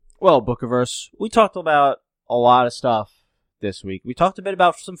Well, Bookiverse, we talked about a lot of stuff this week. We talked a bit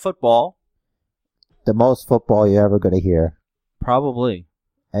about some football. The most football you're ever going to hear. Probably.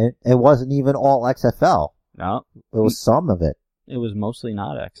 And it wasn't even all XFL. No. It was some of it. It was mostly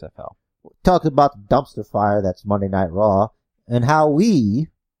not XFL. We talked about the dumpster fire that's Monday Night Raw and how we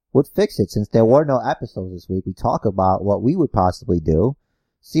would fix it since there were no episodes this week. We talk about what we would possibly do.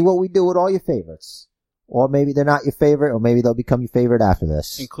 See what we do with all your favorites. Or maybe they're not your favorite, or maybe they'll become your favorite after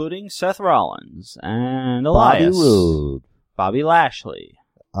this. Including Seth Rollins and Elias. Bobby Roode. Bobby Lashley.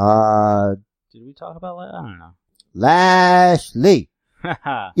 Did we talk about that? I don't know. Lashley.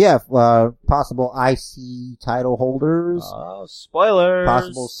 Yeah, possible IC title holders. Oh, spoilers.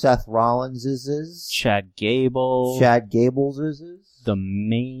 Possible Seth Rollins' Chad Gable. Chad Gable's The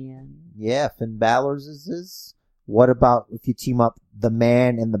Man. Yeah, Finn Balor's. What about if you team up the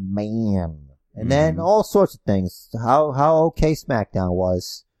Man and the Man? And then all sorts of things. How okay SmackDown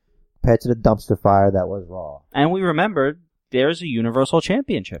was compared to the dumpster fire that was Raw. And we remembered there's a Universal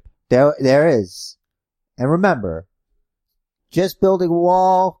Championship. There is. And remember, just building a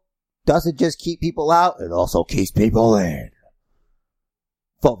wall doesn't just keep people out, it also keeps people in.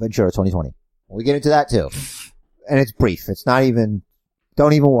 Full Ventura 2020. We get into that too. And it's brief. It's not even,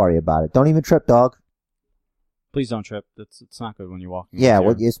 don't even worry about it. Don't even trip, dog. Please don't trip. It's not good when you're walking. Yeah,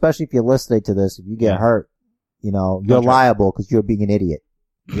 well, especially if you're listening to this, if you get hurt, you're liable because you're being an idiot.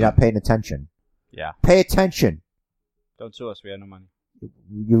 You're not paying attention. Yeah. Pay attention. Don't sue us. We have no money.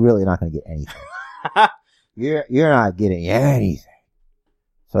 You're really not going to get anything. You're not getting anything.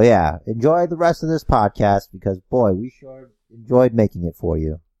 So yeah, enjoy the rest of this podcast because boy, we sure enjoyed making it for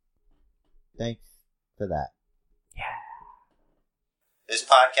you. Thanks for that. Yeah. This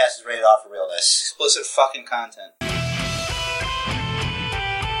podcast is rated off for realness. Explicit fucking content.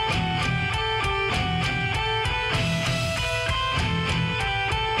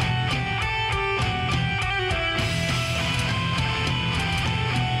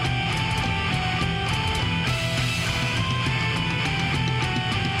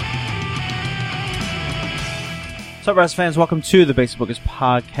 What's up, wrestling fans? Welcome to the Basic Bookers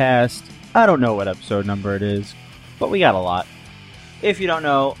podcast. I don't know what episode number it is, but we got a lot. If you don't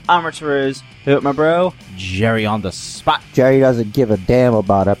know, I'm Rich Riz, here with my bro, Jerry on the spot. Jerry doesn't give a damn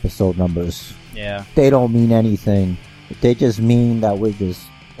about episode numbers. Yeah. They don't mean anything. They just mean that we're just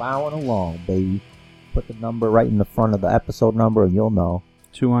plowing along, baby. Put the number right in the front of the episode number and you'll know.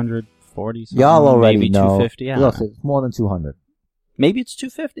 240 something. Y'all already maybe know. 250. Look, it's more than 200. Maybe it's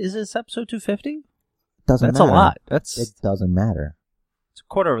 250. Is this episode 250? Doesn't That's matter. a lot. It doesn't matter. It's a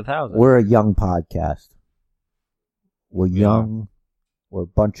quarter of 1,000. We're a young podcast. We're young. We're a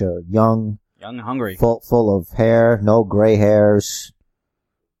bunch of young and hungry. Full of hair, no gray hairs.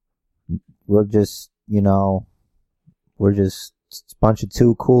 We're just, we're just a bunch of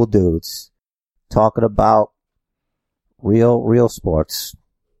two cool dudes talking about real sports.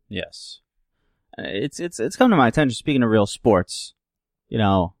 Yes. It's come to my attention, speaking of real sports,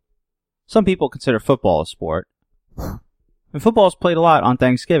 some people consider football a sport. And football is played a lot on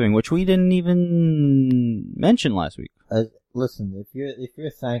Thanksgiving, which we didn't even mention last week. Listen, if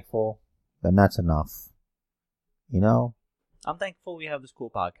you're thankful, then that's enough. I'm thankful we have this cool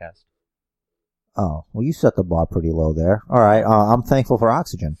podcast. Oh, well, you set the bar pretty low there. All right, I'm thankful for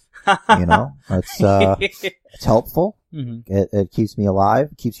oxygen. It's helpful. Mm-hmm. It keeps me alive.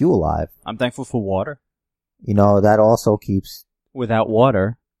 It keeps you alive. I'm thankful for water. That also keeps. Without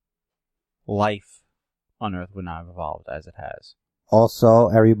water, life on Earth would not have evolved as it has. Also,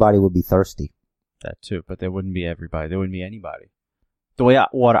 everybody would be thirsty. That too, but there wouldn't be everybody. There wouldn't be anybody. The way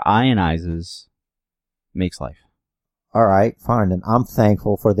water ionizes makes life. All right, fine. And I'm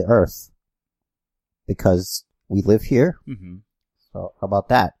thankful for the Earth because we live here. Mm-hmm. So how about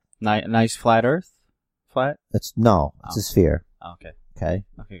that? Nice flat Earth? Flat? It's a sphere. Oh, okay. Okay.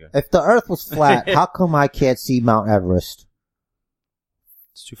 Okay, good. If the Earth was flat, how come I can't see Mount Everest?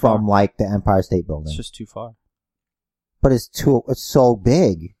 It's too far. From the Empire State Building. It's just too far. But it's so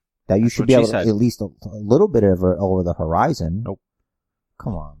big that you should be able to at least a little bit over the horizon. Nope.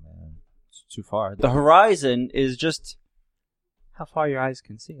 Come on, man. It's too far. The horizon is just how far your eyes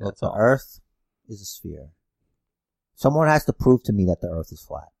can see. That's all. The Earth is a sphere. Someone has to prove to me that the Earth is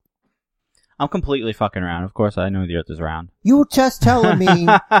flat. I'm completely fucking around. Of course, I know the Earth is round. You were just telling me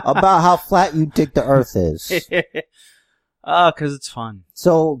about how flat you think the Earth is. Because it's fun.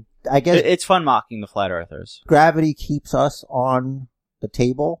 So, I guess... It's fun mocking the flat earthers. Gravity keeps us on the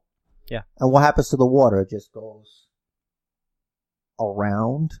table. Yeah. And what happens to the water? It just goes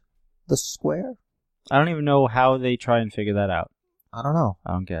around the square? I don't even know how they try and figure that out. I don't know.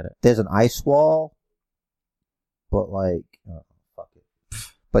 I don't get it. There's an ice wall, but fuck it.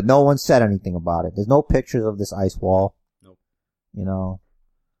 But no one said anything about it. There's no pictures of this ice wall. Nope. You know?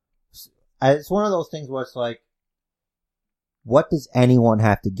 It's one of those things where it's like, what does anyone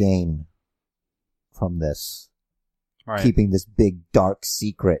have to gain from this? Right. Keeping this big, dark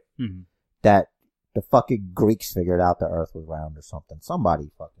secret that the fucking Greeks figured out the earth was round or something. Some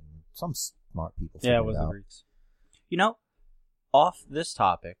smart people figured it out. Yeah, it was the Greeks. You know, off this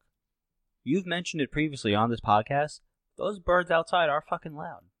topic, you've mentioned it previously on this podcast, those birds outside are fucking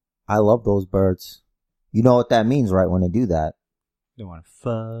loud. I love those birds. You know what that means, right, when they do that? They want to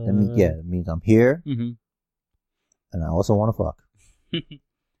fuck. It means I'm here, and I also want to fuck.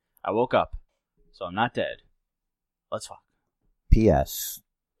 I woke up, so I'm not dead. Let's fuck. P.S.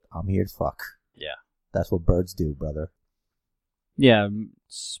 I'm here to fuck. Yeah. That's what birds do, brother. Yeah,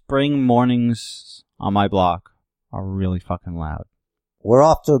 spring mornings on my block are really fucking loud. We're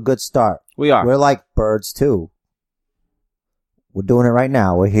off to a good start. We are. We're like birds, too. We're doing it right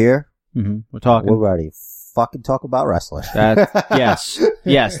now. We're here. We're talking. We're ready. Fucking talk about wrestling. Yes.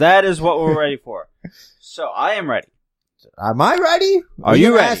 Yes, that is what we're ready for. So, I am ready. Am I ready? Are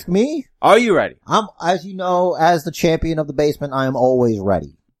you ready? Ask me? Are you ready? As you know, as the champion of the basement, I am always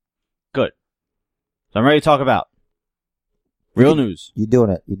ready. Good. So I'm ready to talk about real news. You're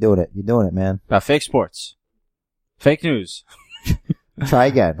doing it. You're doing it. You're doing it, man. About fake sports. Fake news. Try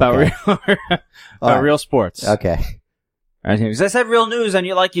again. About real sports. Okay. Because I said real news and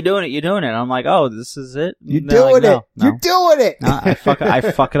you're like, you're doing it. And I'm like, oh, this is it? You're doing it. You're doing it. No, I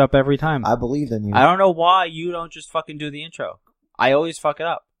fuck it up every time. I believe in you. I don't know why you don't just fucking do the intro. I always fuck it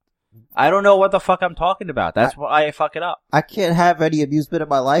up. I don't know what the fuck I'm talking about. That's why I fuck it up. I can't have any amusement in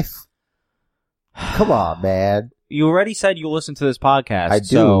my life. Come on, man. You already said you listen to this podcast. I do.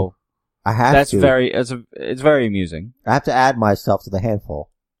 So I have that's to. It's very amusing. I have to add myself to the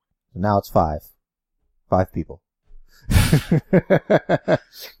handful. So now it's 5. 5 people.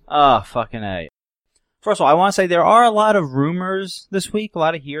 Fucking A. First of all, I want to say there are a lot of rumors this week, a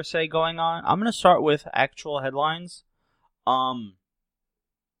lot of hearsay going on. I'm going to start with actual headlines. It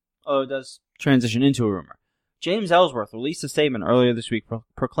does transition into a rumor. James Ellsworth released a statement earlier this week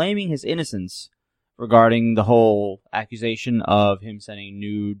proclaiming his innocence regarding the whole accusation of him sending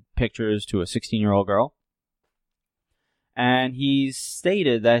nude pictures to a 16-year-old girl. And he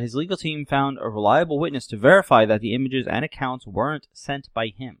stated that his legal team found a reliable witness to verify that the images and accounts weren't sent by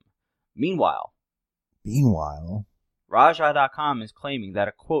him. Meanwhile, Raja.com is claiming that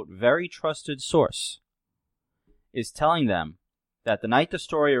a, quote, very trusted source is telling them that the night the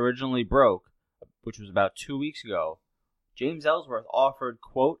story originally broke, which was about 2 weeks ago, James Ellsworth offered,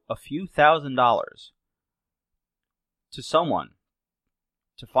 quote, a few $1,000s to someone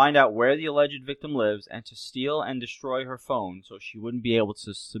to find out where the alleged victim lives and to steal and destroy her phone so she wouldn't be able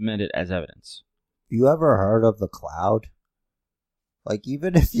to submit it as evidence. You ever heard of the cloud? Like,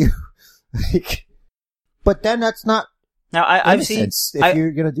 even if you... like, but then that's not... Now, I've seen... If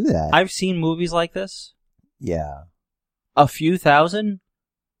you're going to do that. I've seen movies like this. Yeah. A few $1,000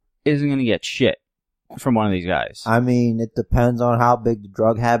 isn't going to get shit from one of these guys. I mean, it depends on how big the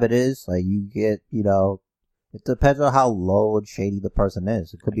drug habit is. Like, you get, it depends on how low and shady the person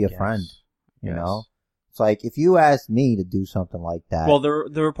is. It could be a friend, you know? It's like, if you asked me to do something like that. Well,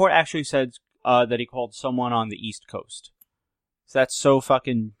 the report actually said that he called someone on the East Coast. So that's so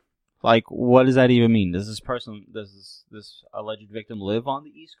fucking, like, what does that even mean? Does this alleged victim live on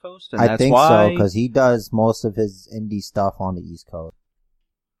the East Coast? And I think so, because he does most of his indie stuff on the East Coast.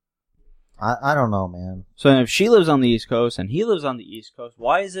 I don't know, man. So if she lives on the East Coast and he lives on the East Coast,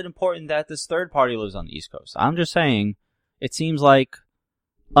 why is it important that this third party lives on the East Coast? I'm just saying, it seems like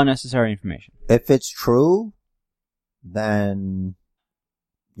unnecessary information. If it's true, then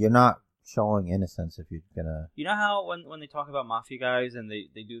you're not showing innocence if you're gonna... You know how when they talk about mafia guys and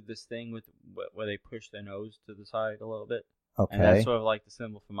they do this thing with where they push their nose to the side a little bit? Okay. And that's sort of like the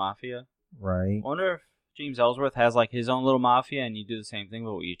symbol for mafia? Right. I wonder if James Ellsworth has like his own little mafia and you do the same thing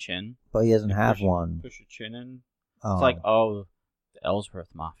but with your chin. But he doesn't have one. Push your chin in. Oh. It's like, the Ellsworth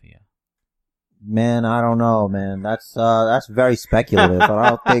mafia. Man, I don't know, man. That's very speculative, but I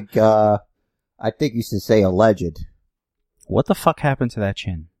don't think, I think you should say alleged. What the fuck happened to that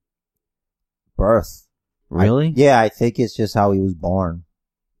chin? Birth. Really? I think it's just how he was born.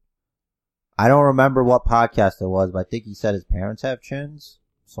 I don't remember what podcast it was, but I think he said his parents have chins,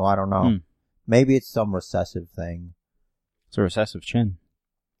 so I don't know. Maybe it's some recessive thing. It's a recessive chin.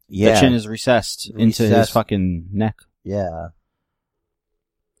 Yeah. The chin is recessed into his fucking neck. Yeah.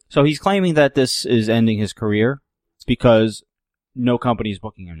 So he's claiming that this is ending his career because no company is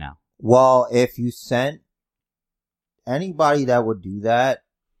booking him now. Well, if you sent anybody that would do that,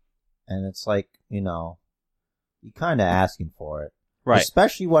 and it's like, you're kind of asking for it. Right.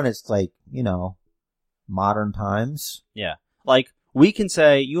 Especially when it's like, modern times. Yeah. Like, we can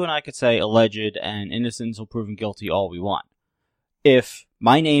say, you and I could say alleged and innocent until proven guilty all we want. If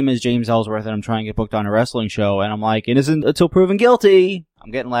my name is James Ellsworth and I'm trying to get booked on a wrestling show and I'm like, innocent until proven guilty,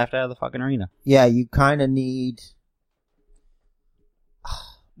 I'm getting laughed out of the fucking arena. Yeah, you kind of need...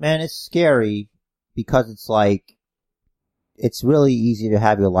 Man, it's scary because it's like, it's really easy to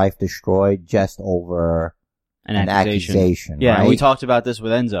have your life destroyed just over An accusation. Yeah, right? and we talked about this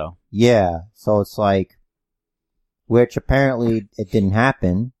with Enzo. Yeah, so it's like, which apparently it didn't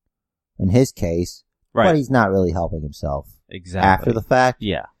happen in his case, Right. but he's not really helping himself. Exactly. After the fact.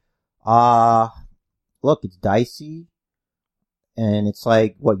 Yeah. Look, it's dicey, and it's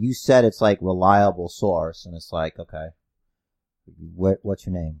like, what you said, it's like reliable source, and it's like, okay, what's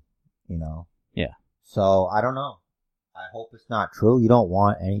your name? Yeah. So, I don't know. I hope it's not true. You don't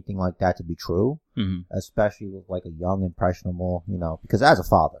want anything like that to be true, especially with like a young, impressionable, because as a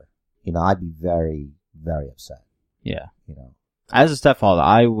father, I'd be very, very upset. Yeah. As a stepfather,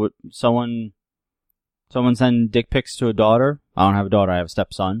 I would, someone send dick pics to a daughter. I don't have a daughter, I have a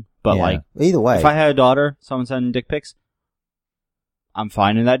stepson. But like, either way, if I had a daughter, someone sending dick pics, I'm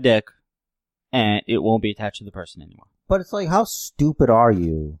finding that dick, and it won't be attached to the person anymore. But it's like, how stupid are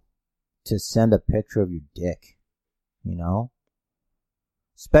you to send a picture of your dick?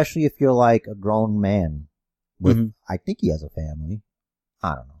 Especially if you're like a grown man with, I think he has a family.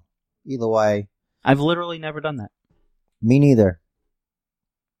 I don't know. Either way. I've literally never done that. Me neither.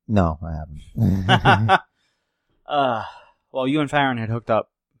 No, I haven't. Well, you and Farron had hooked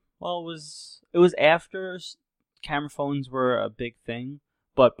up. Well, it was after camera phones were a big thing,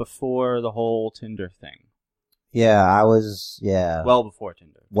 but before the whole Tinder thing. Yeah, yeah. Well before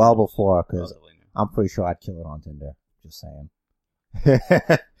Tinder. Well before, because I'm pretty sure I'd kill it on Tinder. Just saying.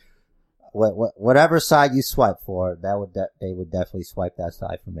 Whatever side you swipe for, they would definitely swipe that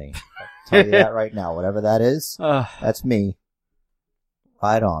side for me. I'll tell you that right now. Whatever that is, that's me.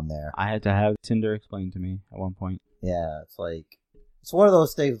 Right on there. I had to have Tinder explained to me at one point. Yeah, it's like, it's one of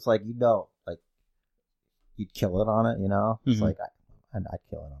those things, it's like, like, you'd kill it on it, It's like, I'd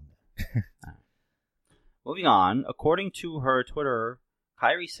kill it on it. Moving on, according to her Twitter,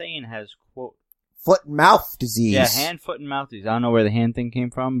 Kairi Sane has, quote, foot and mouth disease. Yeah, hand, foot, and mouth disease. I don't know where the hand thing came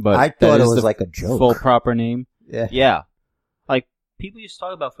from, but I thought it was like a joke. Full proper name. Yeah. Yeah. Like, people used to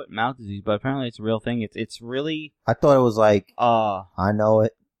talk about foot and mouth disease, but apparently it's a real thing. It's really... I thought it was like, I know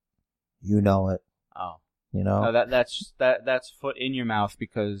it, you know it. Oh. No, that's foot in your mouth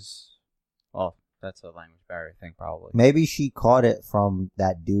because, well, that's a language barrier thing probably. Maybe she caught it from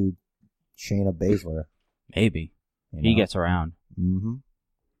that dude, Shayna Baszler. Maybe. He gets around. Mm-hmm.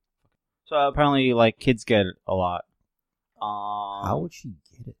 So apparently, like, kids get it a lot. How would she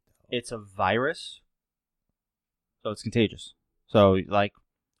get it, though? It's a virus, so it's contagious. So, like,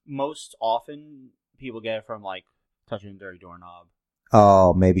 most often, people get it from, like, touching a dirty doorknob.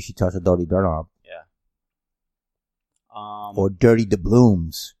 Oh, maybe she touched a dirty doorknob. Yeah. Or dirty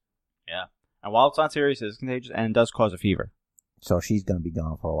doubloons. Yeah. And while it's not serious, it is contagious, and it does cause a fever. So she's going to be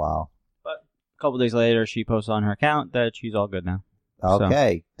gone for a while. But a couple days later, she posts on her account that she's all good now.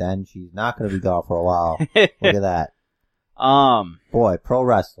 Okay, then she's not going to be gone for a while. Look at that. Boy, pro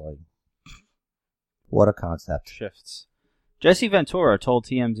wrestling. What a concept. Shifts. Jesse Ventura told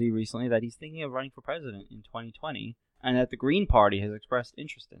TMZ recently that he's thinking of running for president in 2020, and that the Green Party has expressed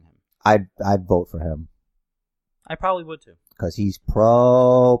interest in him. I'd vote for him. I probably would too. Because he's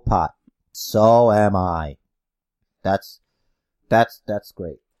pro-pot. So am I. That's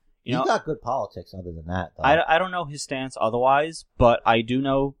great. He's got good politics other than that, though. I don't know his stance otherwise, but I do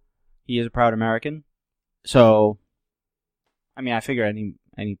know he is a proud American. So, I mean, I figure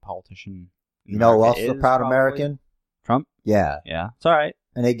any politician... You know who else is a proud American? Trump? Yeah. Yeah. It's alright.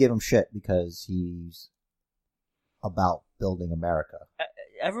 And they give him shit because he's about building America.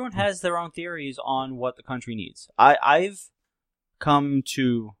 Everyone has their own theories on what the country needs. I've come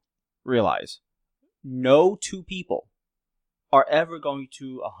to realize no two people are ever going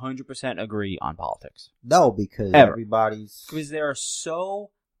to 100% agree on politics. No, because Because there are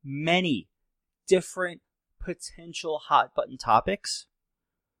so many different potential hot button topics.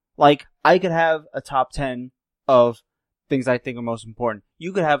 Like, I could have a top 10 of things I think are most important.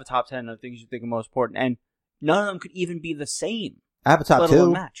 You could have a top 10 of things you think are most important. And none of them could even be the same. I have a top 2. Let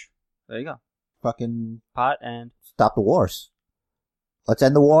alone match. There you go. Fucking pot and... Stop the wars. Let's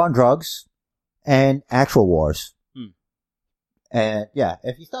end the war on drugs and actual wars. And yeah,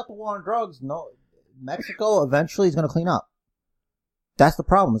 if you stop the war on drugs, Mexico eventually is going to clean up. That's the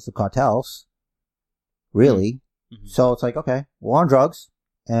problem. It's the cartels. Really. Mm-hmm. So it's like, okay, war on drugs,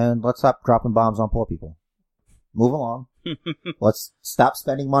 and let's stop dropping bombs on poor people. Move along. Let's stop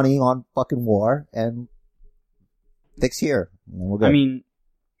spending money on fucking war and fix here. And we're good. I mean,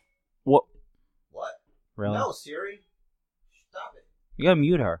 what? What? Really? No, Siri. Stop it. You gotta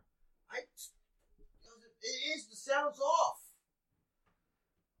mute her. The sound's off.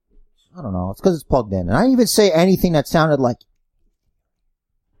 I don't know. It's because it's plugged in. And I didn't even say anything that sounded like...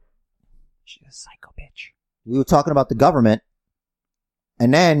 She's a psycho bitch. We were talking about the government.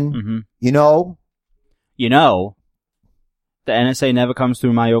 And then, you know... The NSA never comes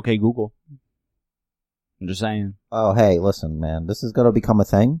through my OK Google. I'm just saying. Oh, hey, listen, man. This is going to become a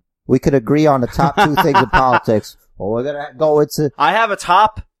thing. We could agree on the top 2 things in politics. Well, we're going to go into... I have a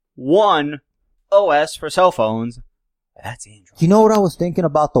top 1 OS for cell phones. That's Android. You know what I was thinking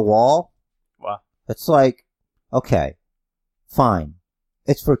about the wall? What? It's like, okay, fine.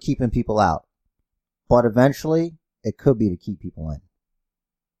 It's for keeping people out. But eventually, it could be to keep people in.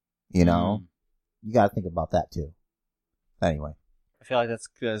 You know? You got to think about that, too. Anyway. I feel like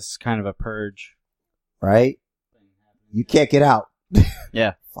that's kind of a purge. Right? You can't get out.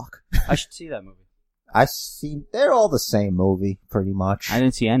 Yeah. Fuck. I should see that movie. They're all the same movie, pretty much. I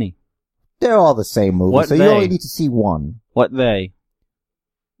didn't see any. They're all the same movie, so you only need to see one. What they?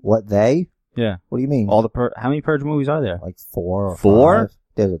 What they? Yeah. What do you mean? How many Purge movies are there? Like 4 or 4? 5.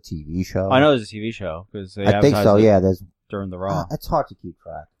 There's a TV show. I know there's a TV show because I think so. Yeah, there's during the Raw. It's hard to keep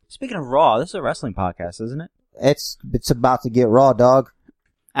track. Speaking of Raw, this is a wrestling podcast, isn't it? It's about to get raw, dog.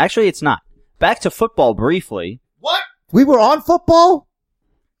 Actually, it's not. Back to football briefly. What? We were on football?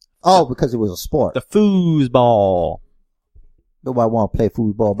 Oh, because it was a sport. The foosball. Nobody want to play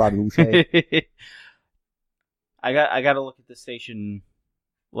football, Bobby Boucher. I got to look at the station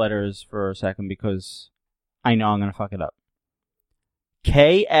letters for a second because I know I'm going to fuck it up.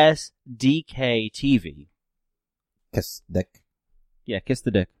 KSDK TV. Kiss the dick. Yeah, Kiss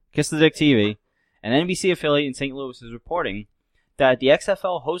the Dick. Kiss the Dick TV. An NBC affiliate in St. Louis is reporting that the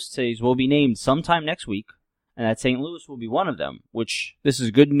XFL host cities will be named sometime next week, and that St. Louis will be one of them, which this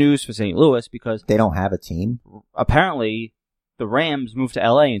is good news for St. Louis because... They don't have a team? Apparently, the Rams moved to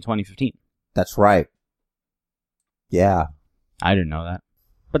LA in 2015. That's right. Yeah. I didn't know that.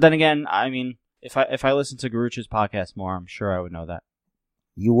 But then again, I mean, if I listened to Garucha's podcast more, I'm sure I would know that.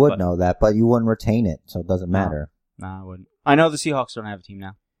 You would know that, but you wouldn't retain it, so it doesn't matter. No, I wouldn't. I know the Seahawks don't have a team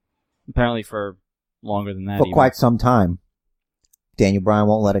now. Apparently for longer than that. For quite some time. Daniel Bryan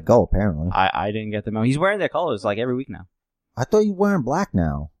won't let it go, apparently. I didn't get them out. He's wearing their colors like every week now. I thought you were wearing black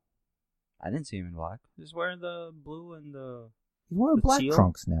now. I didn't see him in black. He's wearing the blue and the... He's wearing black teal?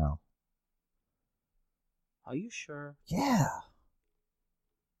 trunks now. Are you sure? Yeah.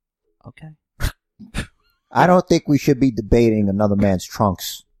 Okay. I don't think we should be debating another man's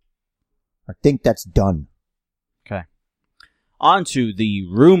trunks. I think that's done. Okay. On to the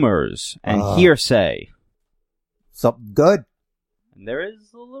rumors and hearsay. Something good. And there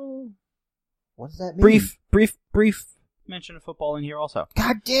is a little... What does that mean? Brief mention of football in here also.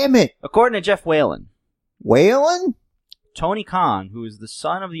 God damn it. According to Jeff Whalen. Whalen? Tony Khan, who is the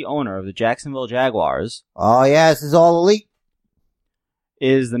son of the owner of the Jacksonville Jaguars... Oh, yeah, this is All Elite.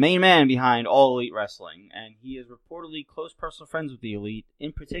 ...is the main man behind All Elite Wrestling, and he is reportedly close personal friends with the Elite,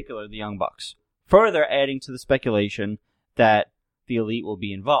 in particular the Young Bucks, further adding to the speculation that the Elite will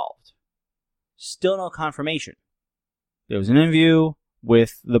be involved. Still no confirmation. There was an interview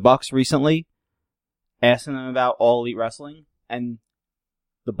with the Bucks recently, asking them about All Elite Wrestling, and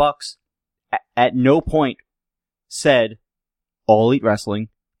the Bucks at no point said All Elite Wrestling,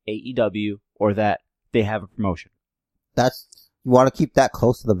 AEW, or that they have a promotion. You want to keep that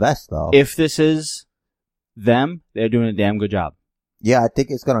close to the vest, though. If this is them, they're doing a damn good job. Yeah, I think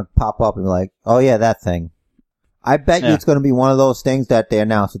it's going to pop up and be like, oh yeah, that thing. I bet you it's going to be one of those things that they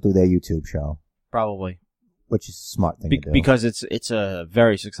announce through their YouTube show. Probably. Which is a smart thing to do. Because it's a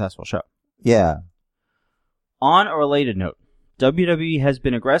very successful show. Yeah. On a related note, WWE has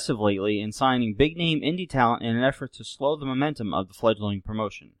been aggressive lately in signing big-name indie talent in an effort to slow the momentum of the fledgling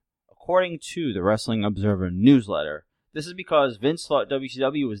promotion. According to the Wrestling Observer newsletter, this is because Vince thought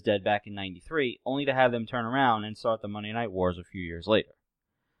WCW was dead back in '93, only to have them turn around and start the Monday Night Wars a few years later.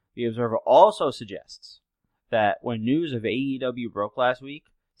 The Observer also suggests that when news of AEW broke last week,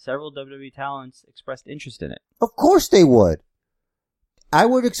 several WWE talents expressed interest in it. Of course they would. I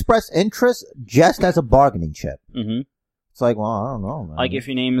would express interest just as a bargaining chip. Mm-hmm. It's like, well, I don't know, man. Like if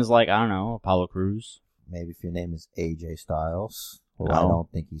your name is like, I don't know, Apollo Crews. Maybe if your name is AJ Styles. Who No. I don't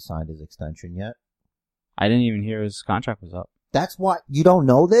think he signed his extension yet. I didn't even hear his contract was up. That's why you don't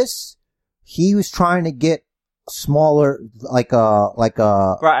know this. He was trying to get smaller, like a.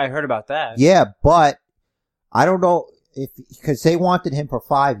 Right, I heard about that. Yeah, but I don't know. because they wanted him for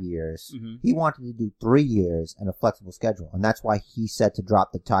 5 years. Mm-hmm. He wanted to do 3 years and a flexible schedule. And that's why he said to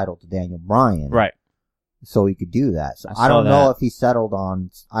drop the title to Daniel Bryan. Right. So he could do that. So I don't know that. if he settled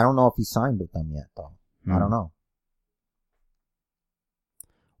on, I don't know if he signed with them yet, though. I don't know.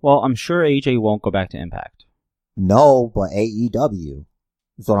 Well, I'm sure AJ won't go back to Impact. No, but AEW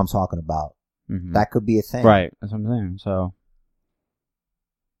is what I'm talking about. Mm-hmm. That could be a thing. Right. That's what I'm saying. So.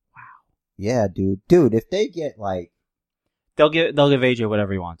 Yeah, dude, if they get like, they'll give AJ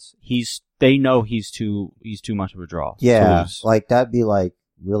whatever he wants. They know he's too much of a draw. Yeah, like that'd be like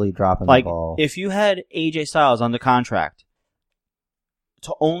really dropping the ball. If you had AJ Styles under contract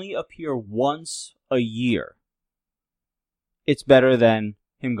to only appear once a year, it's better than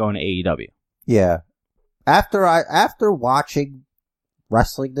him going to AEW. Yeah. After watching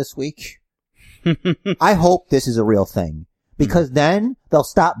wrestling this week, I hope this is a real thing because then they'll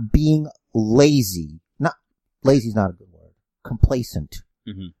stop being lazy. Lazy's not a good word. Complacent.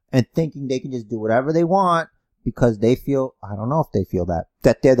 Mm-hmm. And thinking they can just do whatever they want because they feel, I don't know if they feel that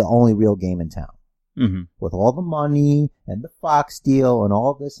they're the only real game in town. Mm-hmm. With all the money and the Fox deal and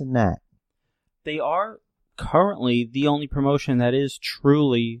all this and that. They are currently the only promotion that is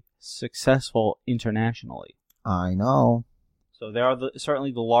truly successful internationally. I know. So they are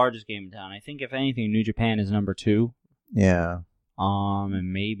certainly the largest game in town. I think if anything, New Japan is number 2. Yeah.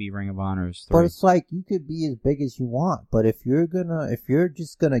 And maybe Ring of Honor is 3. But it's like you could be as big as you want, but if you're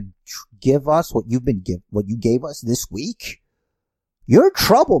just gonna give us what you gave us this week, you're in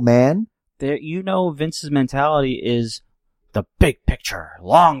trouble, man. Vince's mentality is the big picture,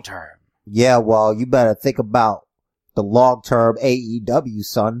 long term. Yeah, well, you better think about the long term AEW,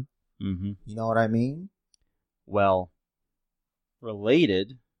 son. Mm-hmm. You know what I mean? Well,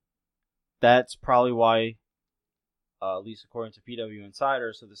 related, that's probably why. At least according to PW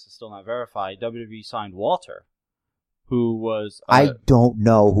Insider, so this is still not verified, WWE signed Walter, who was... I don't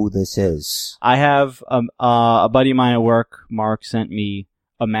know who this is. I have a buddy of mine at work, Mark, sent me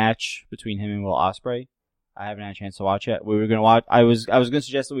a match between him and Will Ospreay. I haven't had a chance to watch it. We were going to watch... I was going to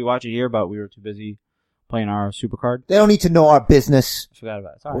suggest that we watch it here, but we were too busy playing our Supercard. They don't need to know our business. I forgot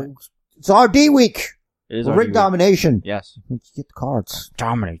about it. It's all right. It's RD week. It is ring domination. Yes. Let's get the cards.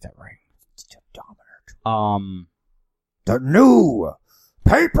 Dominate that ring. Dominate. The new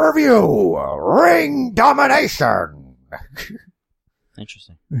pay-per-view ring domination.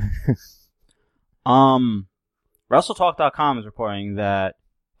 Interesting. WrestleTalk.com is reporting that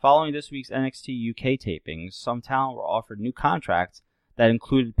following this week's NXT UK tapings, some talent were offered new contracts that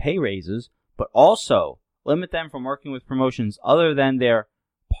included pay raises, but also limit them from working with promotions other than their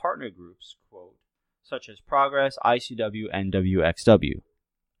partner groups, quote, such as Progress, ICW, and WXW.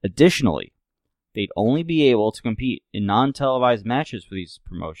 Additionally, they'd only be able to compete in non-televised matches for these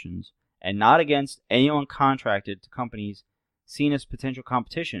promotions and not against anyone contracted to companies seen as potential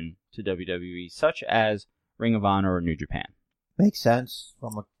competition to WWE, such as Ring of Honor or New Japan. Makes sense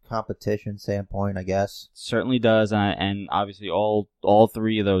from a competition standpoint, I guess. Certainly does, and obviously all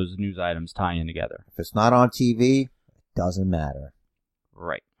 3 of those news items tie in together. If it's not on TV, it doesn't matter.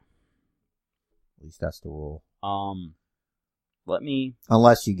 Right. At least that's the rule.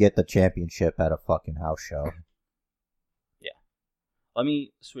 Unless you get the championship at a fucking house show. Yeah. Let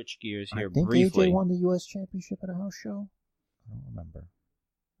me switch gears here briefly. I think AJ won the U.S. championship at a house show. I don't remember.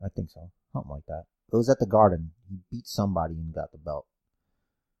 I think so. Something like that. It was at the Garden. He beat somebody and got the belt.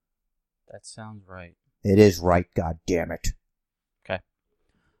 That sounds right. It is right, god damn it. Okay.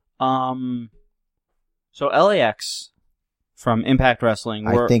 So LAX from Impact Wrestling.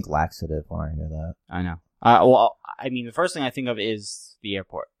 I think laxative when I hear that. I know. Well, I mean, the first thing I think of is the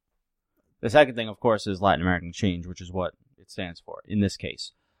airport. The second thing, of course, is Latin American Exchange, which is what it stands for in this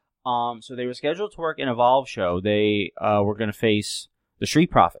case. So they were scheduled to work an Evolve show. They were going to face the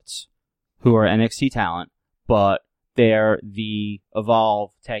Street Profits, who are NXT talent, but they're the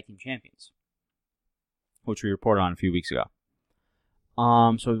Evolve Tag Team Champions, which we reported on a few weeks ago.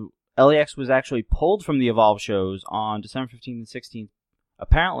 So LAX was actually pulled from the Evolve shows on December 15th and 16th,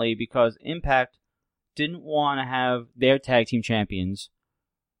 apparently because Impact didn't want to have their tag team champions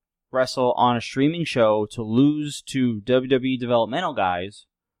wrestle on a streaming show to lose to WWE developmental guys,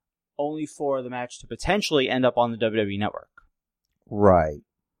 only for the match to potentially end up on the WWE network. Right.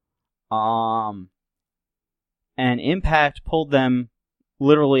 And Impact pulled them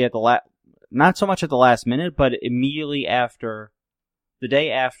literally at the not so much at the last minute, but immediately after, the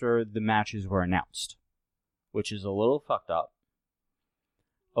day after the matches were announced, which is a little fucked up.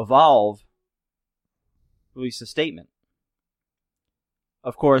 Evolve released a statement.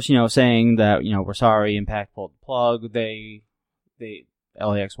 Of course, saying that, we're sorry, Impact pulled the plug,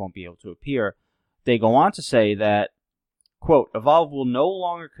 LAX won't be able to appear. They go on to say that Quote, Evolve will no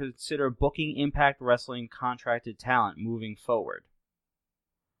longer consider booking Impact Wrestling contracted talent moving forward.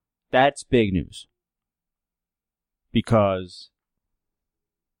 That's big news. Because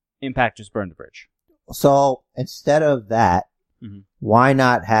Impact just burned the bridge. So, instead of that, why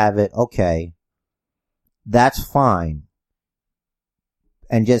not have it, okay, that's fine,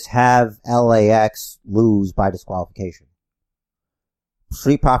 and just have LAX lose by disqualification?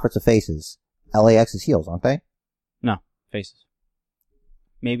 Street Profits are faces. LAX is heels, aren't they? No, faces.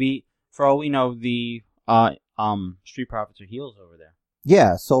 Maybe, for all we know, the Street Profits are heels over there.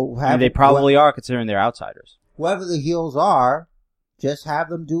 Yeah, so and they probably are, considering they're outsiders. Whoever the heels are, just have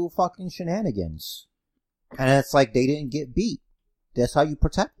them do fucking shenanigans. And it's like they didn't get beat. That's how you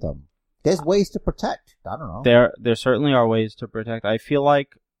protect them. There's ways to protect. I don't know. There certainly are ways to protect. I feel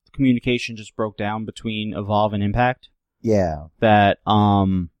like communication just broke down between Evolve and Impact. Yeah. That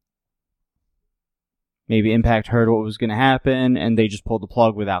maybe Impact heard what was going to happen and they just pulled the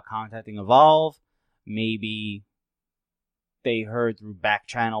plug without contacting Evolve. Maybe they heard through back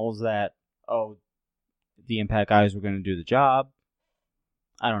channels that, the Impact guys were going to do the job.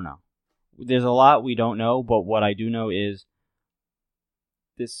 I don't know. There's a lot we don't know, but what I do know is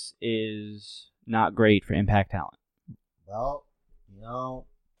this is not great for Impact talent. Well,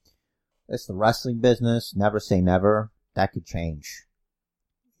 it's the wrestling business. Never say never. That could change.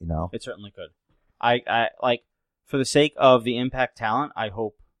 It certainly could. I like, for the sake of the Impact talent, I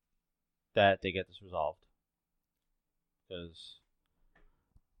hope that they get this resolved. Because,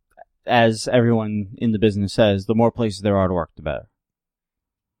 as everyone in the business says, the more places there are to work, the better.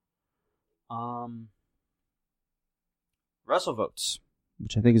 WrestleVotes,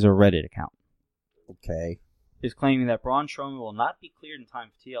 which I think is a Reddit account, is claiming that Braun Strowman will not be cleared in time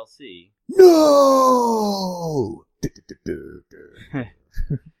for TLC. No!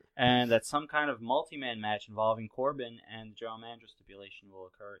 And that some kind of multi-man match involving Corbin and the general manager stipulation will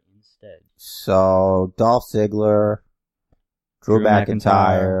occur instead. So, Dolph Ziggler, Drew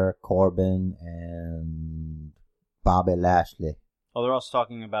McIntyre, Corbin, and Bobby Lashley. Oh, they're also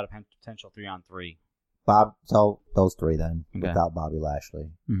talking about a potential 3-on-3. So those three then, okay. Without Bobby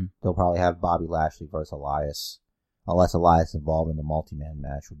Lashley. Mm-hmm. They'll probably have Bobby Lashley versus Elias. Unless Elias involved in the multi-man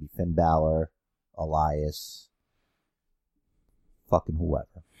match, would be Finn Balor, Elias, fucking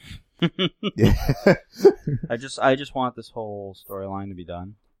whoever. I just want this whole storyline to be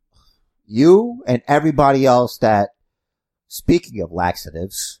done. You and everybody else that, speaking of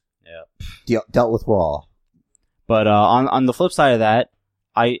laxatives, dealt with Raw. But on the flip side of that,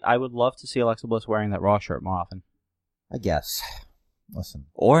 I would love to see Alexa Bliss wearing that Raw shirt more often. I guess. Listen.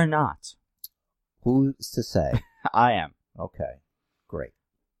 Or not. Who's to say? I am. Okay. Great.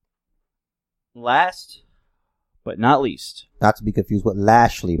 Last, but not least. Not to be confused with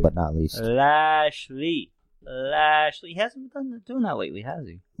Lashley, but not least. Lashley. He hasn't been doing that lately, has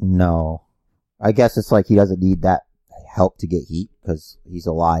he? No. I guess it's like he doesn't need that help to get heat because he's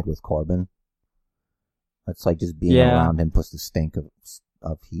allied with Corbin. It's like just being around him puts the stink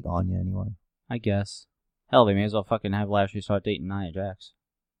of heat on you anyway. I guess. Hell, they may as well fucking have Lashley start dating Nia Jax.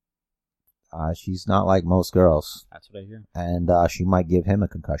 She's not like most girls. That's what I hear. And she might give him a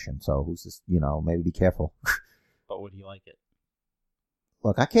concussion, so who's this, maybe be careful. But would he like it?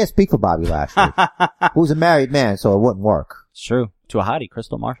 Look, I can't speak for Bobby Lashley, who's a married man, so it wouldn't work. It's true. To a hottie,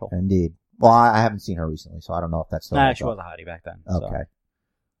 Crystal Marshall. Indeed. Well, I haven't seen her recently, so I don't know if that's still... Nah, she was a hottie back then. Okay.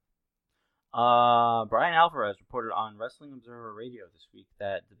 So. Brian Alvarez reported on Wrestling Observer Radio this week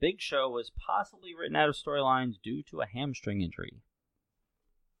that the Big Show was possibly written out of storylines due to a hamstring injury.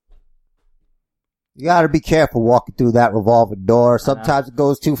 You gotta be careful walking through that revolving door. Sometimes it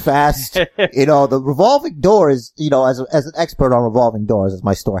goes too fast. The revolving door is, as an expert on revolving doors, as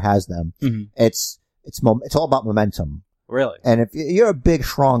my store has them, it's all about momentum. Really? And if you're a big,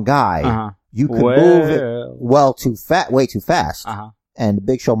 strong guy, you can move it way too fast. And the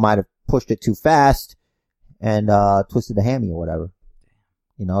Big Show might have pushed it too fast and twisted the hammy or whatever.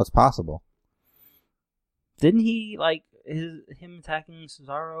 It's possible. Didn't he, him attacking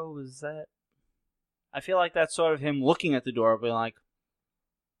Cesaro, was that... I feel like that's sort of him looking at the door, being like,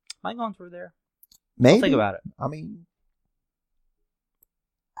 am I going through there? Maybe. I'll think about it. I mean,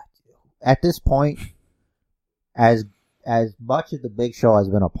 at this point, as much as the Big Show has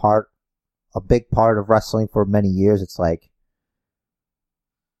been a big part of wrestling for many years, it's like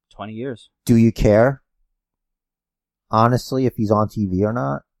 20 years. Do you care? Honestly, if he's on TV or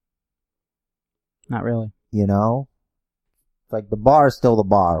not? Not really. Like, the bar is still the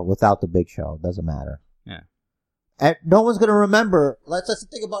bar without the Big Show. It doesn't matter. Yeah. And no one's going to remember. That's the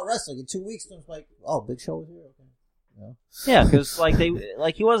thing about wrestling. In 2 weeks, it's like, oh, Big Show was here? Okay. know? Yeah, because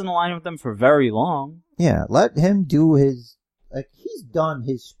he wasn't aligned with them for very long. Yeah, let him do his. Like, he's done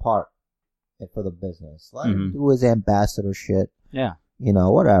his part for the business. Let him do his ambassador shit. Yeah.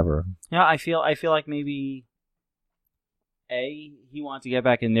 Whatever. Yeah, I feel like maybe he wanted to get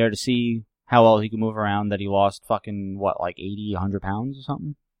back in there to see how well he could move around. That he lost fucking 80, 100 pounds or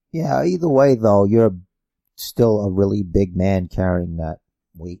something. Yeah. Either way, though, you're still a really big man carrying that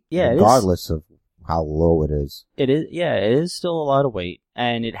weight, regardless of how low it is. It is. Yeah, it is still a lot of weight,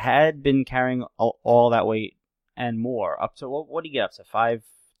 and it had been carrying all that weight and more up to what do you get up to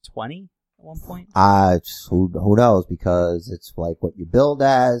 520 at one point? Who knows? Because it's like what you build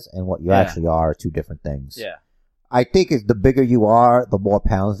as and what you actually are two different things. Yeah. I think the bigger you are, the more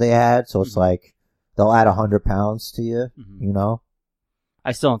pounds they add. So it's like they'll add 100 pounds to you.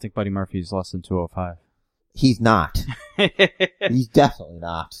 I still don't think Buddy Murphy's less than 205. He's not. He's definitely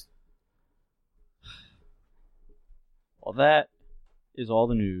not. Well, that is all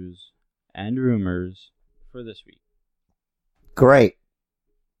the news and rumors for this week. Great.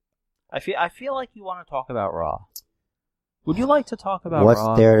 I feel like you want to talk about Raw. Would you like to talk about What's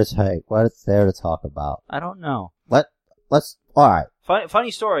Raw? What's there to talk about? I don't know. Let's. All right.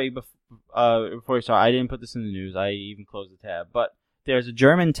 Funny story. Before we start, I didn't put this in the news. I even closed the tab. But there's a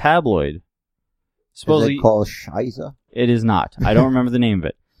German tabloid. Supposedly, is it called Scheiße? It is not. I don't remember the name of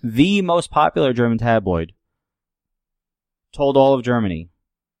it. The most popular German tabloid told all of Germany,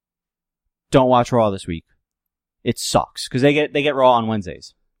 "Don't watch Raw this week. It sucks," because they get Raw on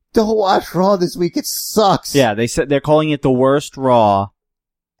Wednesdays. Don't watch Raw this week. It sucks. Yeah, they said they're calling it the worst Raw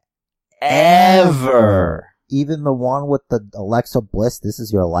ever. Even the one with the Alexa Bliss, "This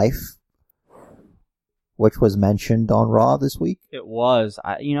Is Your Life," which was mentioned on Raw this week. It was.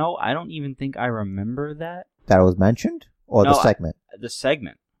 I don't even think I remember that. That it was mentioned? Or the segment? The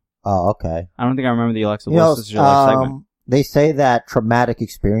segment. Oh, okay. I don't think I remember the Alexa Bliss This Is Your Life segment. They say that traumatic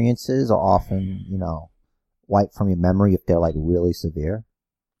experiences are often, wiped from your memory if they're like really severe.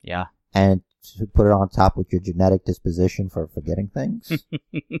 Yeah. And to put it on top with your genetic disposition for forgetting things,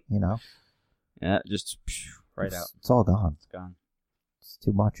 Yeah, just right out. It's all gone. It's gone. It's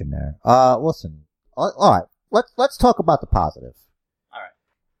too much in there. Listen. All right. Let's talk about the positive. All right.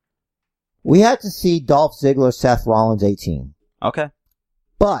 We had to see Dolph Ziggler, Seth Rollins 18. Okay.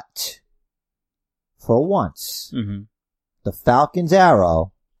 But for once, the Falcon's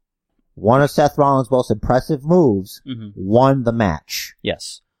Arrow, one of Seth Rollins' most impressive moves, won the match.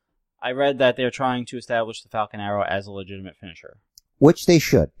 Yes. I read that they're trying to establish the Falcon Arrow as a legitimate finisher. Which they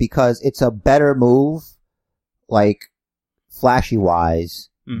should, because it's a better move, like, flashy-wise,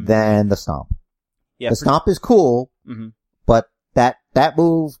 than the Stomp. Yeah, the Stomp is cool, but that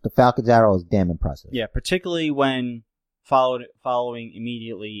move, the Falcon's Arrow, is damn impressive. Yeah, particularly when following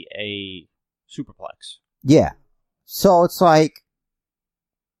immediately a superplex. Yeah. So it's like,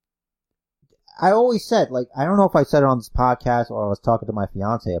 I always said, like, I don't know if I said it on this podcast or I was talking to my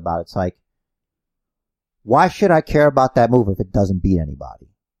fiance about it. It's like, why should I care about that move if it doesn't beat anybody?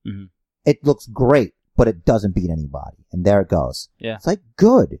 It looks great, but it doesn't beat anybody. And there it goes. Yeah. It's like,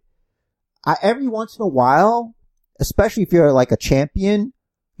 good. Every once in a while, especially if you're like a champion,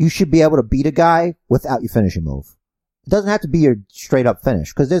 you should be able to beat a guy without your finishing move. It doesn't have to be your straight up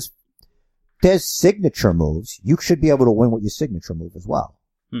finish, because there's signature moves. You should be able to win with your signature move as well.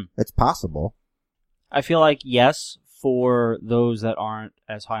 It's possible. I feel like, yes, for those that aren't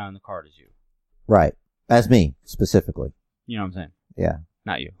as high on the card as you. Right. As me, specifically. You know what I'm saying? Yeah.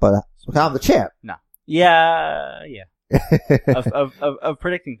 Not you. But I'm the champ. No. Yeah. of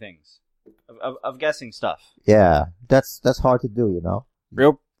predicting things. Of guessing stuff. Yeah. That's hard to do,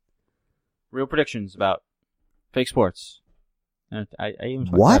 Real predictions about fake sports. I even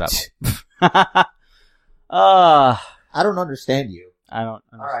what? That up. I don't understand you. I don't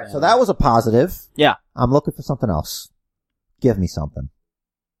understand. All right, so that was a positive. Yeah. I'm looking for something else. Give me something.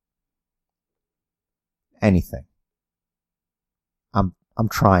 Anything. I'm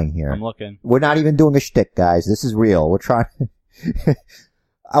trying here. I'm looking. We're not even doing a shtick, guys. This is real. We're trying.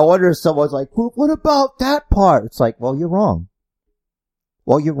 I wonder if someone's like, what about that part? It's like, well, you're wrong.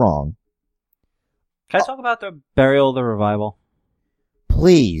 Can I talk about the burial of the revival?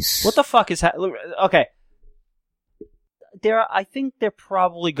 Please. What the fuck is okay. I think they're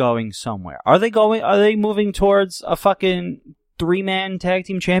probably going somewhere. Are they moving towards a fucking 3-man tag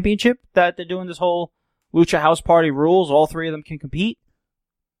team championship that they're doing this whole Lucha House Party rules? All 3 of them can compete?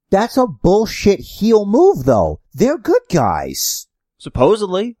 That's a bullshit heel move, though. They're good guys.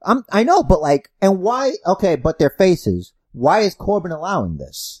 Supposedly. I know, but like, and why, okay, but they're faces. Why is Corbin allowing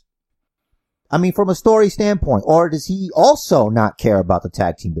this? I mean, from a story standpoint, or does he also not care about the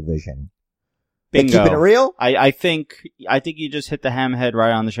tag team division? Bingo. Keeping it real? I think you just hit the hammerhead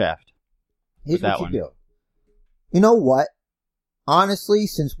right on the shaft. Here's that what you one. do. You know what? Honestly,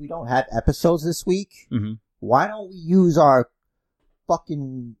 since we don't have episodes this week, why don't we use our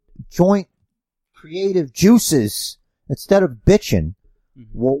fucking joint creative juices instead of bitching?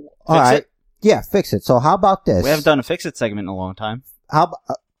 Well, all right. It? Yeah, fix it. So how about this? We haven't done a Fix It segment in a long time. How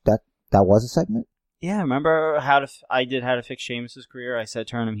about, that was a segment? Yeah, remember I did how to fix Sheamus's career? I said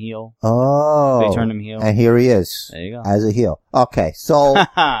turn him heel. Oh. They turned him heel. And here he is. There you go. As a heel. Okay, so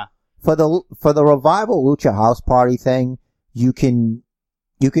for the Revival Lucha House Party thing, you can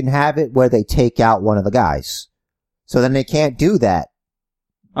have it where they take out one of the guys. So then they can't do that.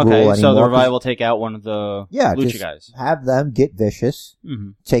 Okay, so the Revival take out one of the Lucha guys. Have them get vicious,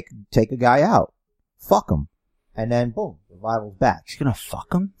 take a guy out, fuck him, and then boom, Revival's back. He's gonna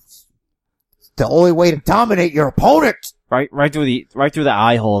fuck him? It's the only way to dominate your opponent. Right through the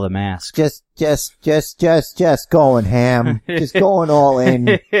eye hole of the mask. Just going ham. Just going all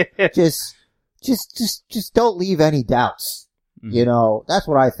in. Just don't leave any doubts. You know, that's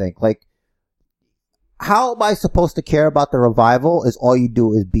what I think. Like, how am I supposed to care about the Revival is all you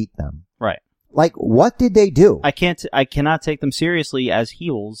do is beat them? Right. Like, what did they do? I cannot take them seriously as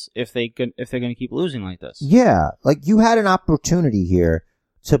heels if they're going to keep losing like this. Yeah. Like, you had an opportunity here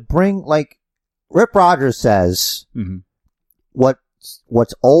to bring, like, Rip Rogers says,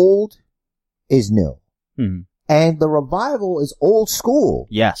 what's old is new. And the Revival is old school.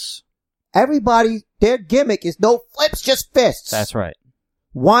 Yes. Everybody, their gimmick is no flips, just fists. That's right.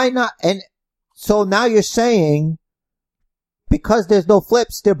 Why not? And so now you're saying, because there's no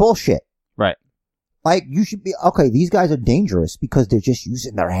flips, they're bullshit. Right. Like, you should be, okay, these guys are dangerous because they're just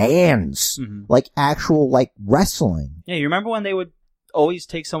using their hands. Like actual, like, wrestling. Yeah, you remember when they would always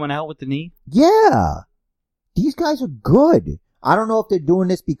take someone out with the knee? Yeah. These guys are good. I don't know if they're doing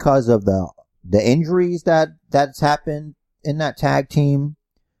this because of the injuries that's happened in that tag team,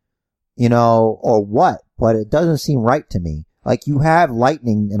 you know, or what, but it doesn't seem right to me. Like, you have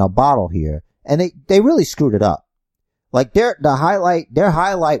lightning in a bottle here, and they really screwed it up. Like, their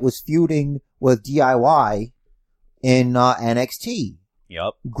highlight was feuding with DIY in NXT.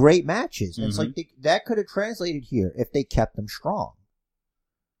 Yep. Great matches. And it's like, that could have translated here if they kept them strong.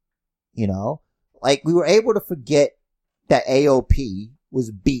 You know? Like, we were able to forget that AOP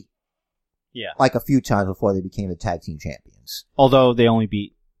was beat. Yeah. Like, a few times before they became the tag team champions. Although they only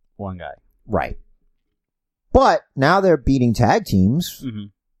beat one guy. Right. But now they're beating tag teams.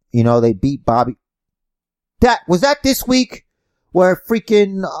 You know, they beat Bobby. Was that this week where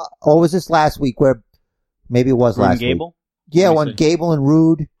freaking, or was this last week where, maybe it was Roode last and Gable? week. Yeah, when Gable and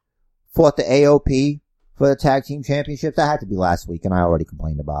Roode fought the AOP for the tag team championships. That had to be last week, and I already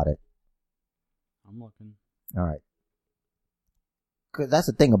complained about it. I'm looking. All right. 'Cause that's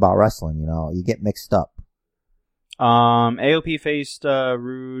the thing about wrestling, you know, you get mixed up. AOP faced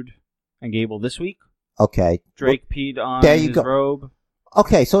Roode and Gable this week. Okay. Drake peed on there you his go. robe.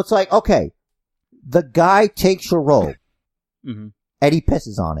 Okay, so it's like, okay, the guy takes your robe, and he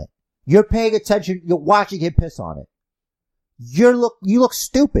pisses on it. You're paying attention, you're watching him piss on it. You look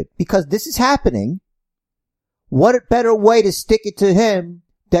stupid, because this is happening. What a better way to stick it to him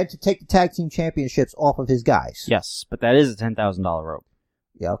than to take the tag team championships off of his guys. Yes, but that is a $10,000 robe.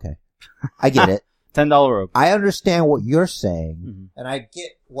 Yeah, okay. I get it. $10 robe. I understand what you're saying, and I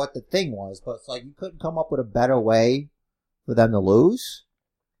get what the thing was, but it's like, you couldn't come up with a better way for them to lose?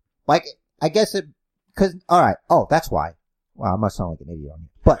 Like, I guess cause, alright, that's why. Wow, I must sound like an idiot on you.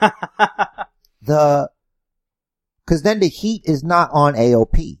 But, cause then the heat is not on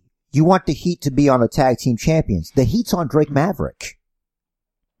AOP. You want the heat to be on the tag team champions. The heat's on Drake Maverick.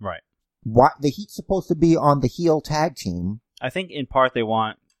 Right. Why, the heat's supposed to be on the heel tag team. I think in part they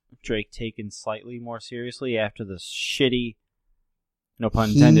want Drake taken slightly more seriously after the shitty, no pun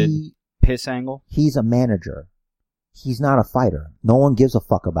intended, piss angle. He's a manager. He's not a fighter. No one gives a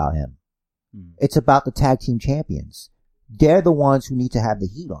fuck about him. It's about the tag team champions. They're the ones who need to have the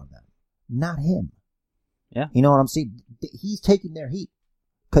heat on them, not him. Yeah. You know what I'm saying? He's taking their heat.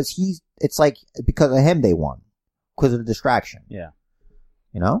 Cause it's like, because of him they won. Because of the distraction. Yeah.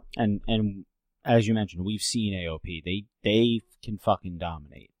 You know? And as you mentioned, we've seen AOP. They can fucking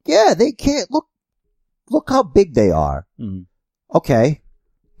dominate. Yeah, they can't. Look how big they are. Okay.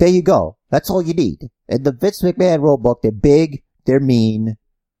 There you go. That's all you need. In the Vince McMahon rulebook, they're big, they're mean,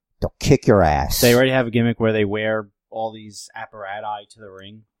 they'll kick your ass. They already have a gimmick where they wear all these apparati to the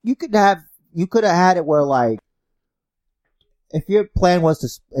ring. You could have had it where, like, if the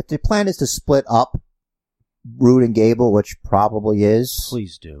plan is to split up Roode and Gable, which probably is.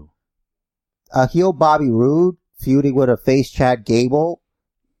 Please do. A heel Bobby Roode feuding with a face Chad Gable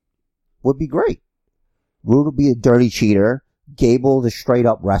would be great. Roode would be a dirty cheater. Gable, the straight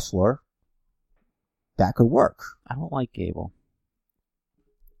up wrestler. That could work. I don't like Gable.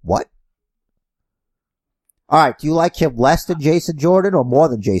 What? All right. Do you like him less than Jason Jordan or more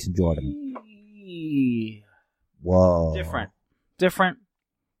than Jason Jordan? Whoa. Different.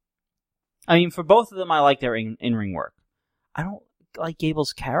 I mean, for both of them, I like their in-ring work. I don't like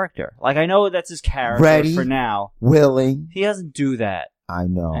Gable's character. Like, I know that's his character Ready, for now. Willing. He doesn't do that I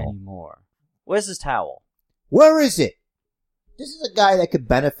know. anymore. Where's his towel? Where is it? This is a guy that could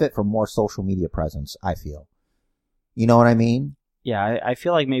benefit from more social media presence, I feel. You know what I mean? Yeah, I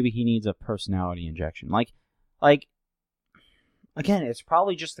feel like maybe he needs a personality injection. Like, again, it's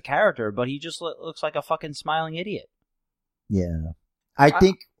probably just the character, but he just looks like a fucking smiling idiot. Yeah. I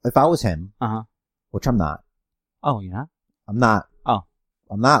think if I was him, which I'm not. Oh, you're not? I'm not. Oh.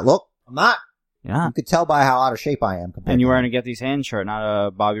 I'm not. Look, I'm not. Yeah. You could tell by how out of shape I am. And you're wearing a Get These Hands shirt, not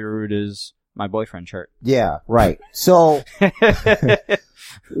a Bobby Roode is my boyfriend shirt. Yeah, right. So,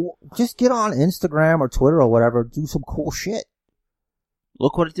 just get on Instagram or Twitter or whatever, do some cool shit.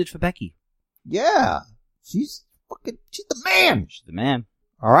 Look what it did for Becky. Yeah. She's the man. She's the man.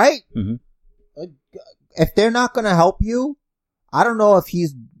 All right? Mm-hmm. If they're not going to help you, I don't know if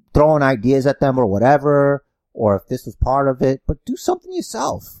he's throwing ideas at them or whatever, or if this was part of it, but do something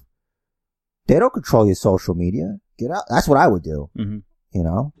yourself. They don't control your social media. Get out. That's what I would do. Mm-hmm. You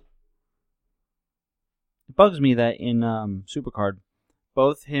know? It bugs me that in Supercard,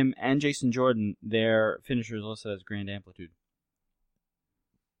 both him and Jason Jordan, their finishers listed as Grand Amplitude.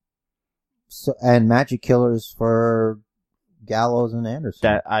 So, and Magic Killers for Gallows and Anderson.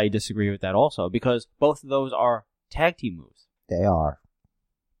 That I disagree with that also, because both of those are tag team moves. They are.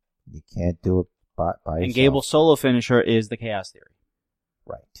 You can't do it by yourself. And Gable's solo finisher is the Chaos Theory.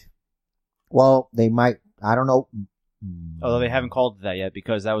 Right. Well, they might, I don't know. Although they haven't called it that yet,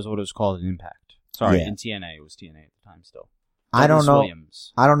 because that was what it was called in Impact. Sorry, Yeah. in TNA. It was TNA at the time still. I don't Douglas know.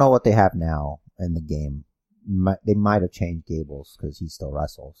 Williams. I don't know what they have now in the game. They might have changed Gable's because he still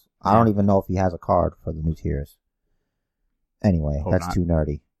wrestles. I don't even know if he has a card for the new tiers. Anyway, Hope that's not. too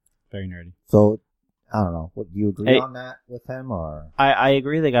nerdy. Very nerdy. So, I don't know. Do you agree Hey, on that with him or? I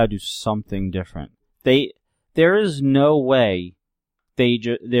agree they gotta do something different. There is no way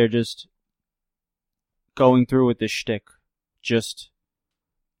they're just going through with this shtick just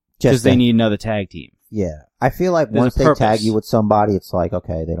because they need another tag team. Yeah. I feel like There's once a they purpose. tag you with somebody, it's like,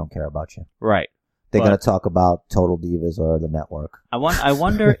 okay, they don't care about you. Right. They're But- going to talk about Total Divas or the network. I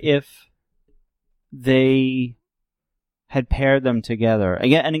wonder if they had paired them together.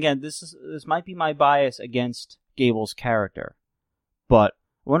 Again, this might be my bias against Gable's character. But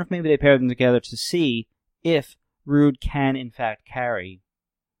I wonder if maybe they paired them together to see if Roode can in fact carry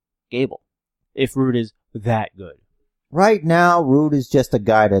Gable. If Roode is that good. Right now, Roode is just a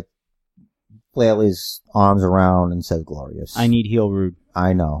guy that flail his arms around and says glorious. I need heel Roode.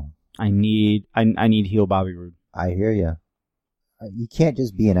 I know. I need heel Bobby Roode. I hear you. You can't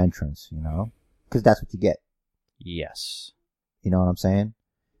just be an entrance, you know? Because that's what you get. Yes. You know what I'm saying?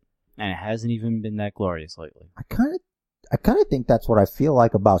 And it hasn't even been that glorious lately. I kind of think that's what I feel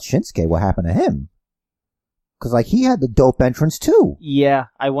like about Shinsuke, what happened to him. Because, like, he had the dope entrance, too. Yeah,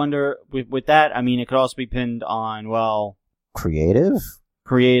 I wonder, with that, I mean, it could also be pinned on, well... Creative,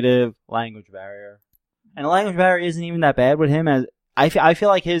 language barrier. And the language barrier isn't even that bad with him. As I feel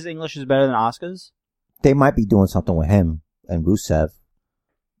like his English is better than Asuka's. They might be doing something with him and Rusev.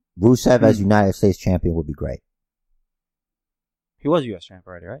 Rusev as United States champion would be great. He was U.S. champ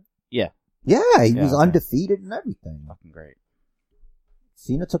already, right? Yeah. Yeah, he was okay. undefeated and everything. Fucking great.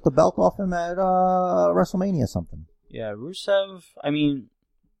 Cena took the belt off him at WrestleMania something. Yeah, Rusev's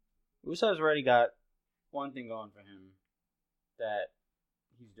already got one thing going for him that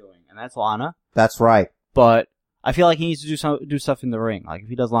he's doing, and that's Lana. That's right. But I feel like he needs to do stuff in the ring. Like, if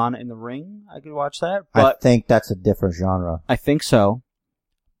he does Lana in the ring, I could watch that. But I think that's a different genre. I think so.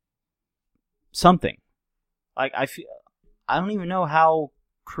 Something. Like, I don't even know how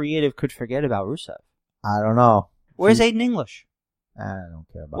creative could forget about Rusev. I don't know. Where's Aiden English? I don't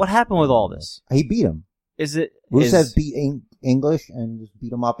care about What happened with all this? He beat him. Rusev beat English and just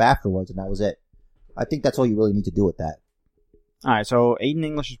beat him up afterwards, and that was it. I think that's all you really need to do with that. Alright, so Aiden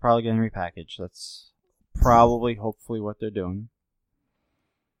English is probably getting repackaged. That's probably, hopefully, what they're doing.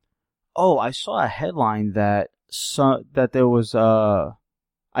 Oh, I saw a headline that there was I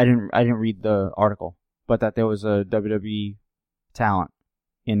didn't read the article, but that there was a WWE talent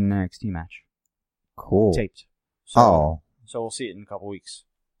in an NXT match. Cool. Taped. So we'll see it in a couple weeks.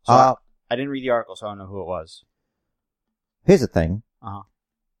 So I didn't read the article, so I don't know who it was. Here's the thing. Uh-huh.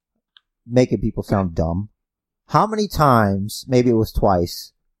 Making people sound dumb. How many times, maybe it was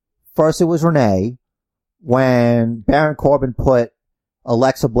twice, First, it was Renee when Baron Corbin put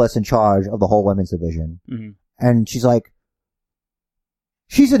Alexa Bliss in charge of the whole women's division. Mm-hmm. And she's like,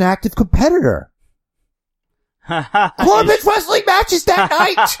 she's an active competitor. Corbin's wrestling matches that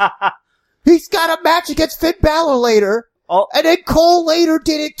night. He's got a match against Finn Balor later. And then Cole later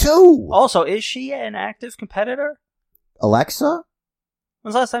did it too. Also, is she an active competitor? Alexa?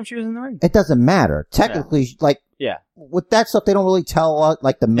 When's the last time she was in the ring? It doesn't matter. Technically, with that stuff, they don't really tell,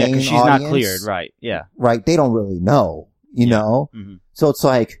 the main audience. She's not cleared, right, yeah. Right, they don't really know, you know? Mm-hmm. So it's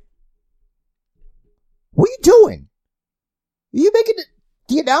like, what are you doing? You're making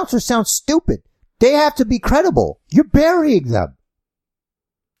the announcers sound stupid. They have to be credible. You're burying them.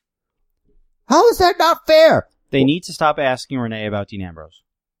 How is that not fair? They need to stop asking Renee about Dean Ambrose.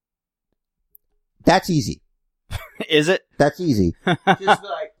 That's easy. Is it? That's easy. Just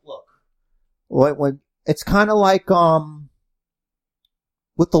look. When it's kind of like,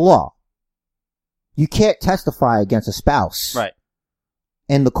 with the law. You can't testify against a spouse. Right.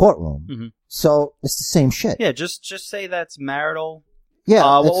 In the courtroom. Mm-hmm. So, it's the same shit. Yeah, just say that's marital. Yeah.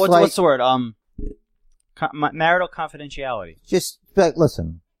 What's the word? Marital confidentiality. Just,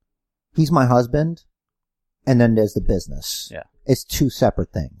 listen. He's my husband. And then there's the business. Yeah. It's two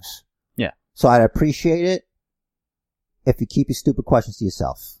separate things. Yeah. So I'd appreciate it if you keep your stupid questions to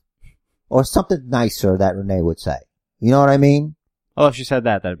yourself. Or something nicer that Renee would say. You know what I mean? Oh, if she said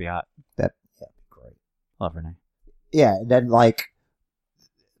that, that'd be hot. That'd be great. Love Renee. Yeah, and then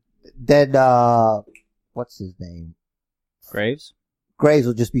what's his name? Graves? Graves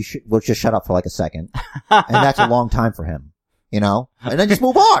will just will just shut up for a second. And that's a long time for him. You know? And then just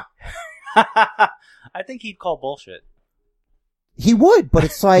move on. I think he'd call bullshit. He would, but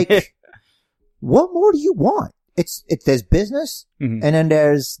it's like, what more do you want? There's business, mm-hmm. and then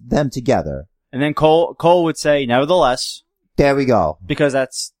there's them together. And then Cole would say, nevertheless. There we go. Because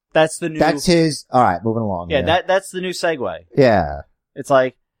that's the new. That's his. All right, moving along. Yeah, that's the new segue. Yeah. It's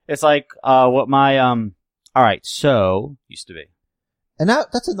like what my all right, so used to be. And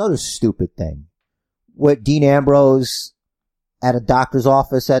that's another stupid thing. With Dean Ambrose at a doctor's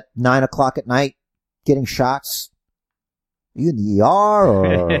office at 9:00 at night, getting shots. Are you in the ER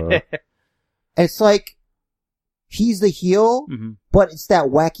or? It's like, he's the heel, mm-hmm. but it's that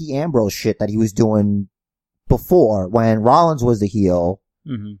wacky Ambrose shit that he was doing before when Rollins was the heel,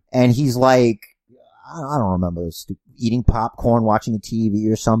 mm-hmm. and he's like, I don't remember, eating popcorn, watching the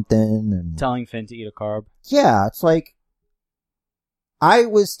TV or something, and telling Finn to eat a carb. Yeah, it's like, I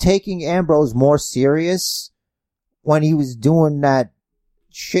was taking Ambrose more serious when he was doing that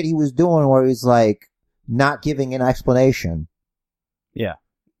shit he was doing where he's like, not giving an explanation. Yeah.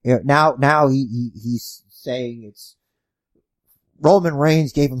 Now he's saying it's Roman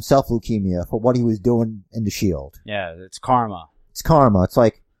Reigns gave himself leukemia for what he was doing in the Shield. Yeah, it's karma. It's karma. It's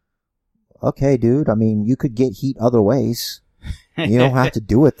like, okay, dude, I mean, you could get heat other ways. You don't have to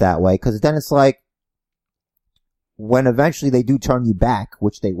do it that way, because then it's like, when eventually they do turn you back,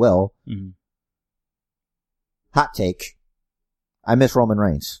 which they will, mm-hmm. hot take, I miss Roman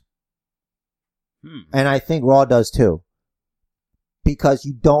Reigns. Hmm. And I think Raw does too. Because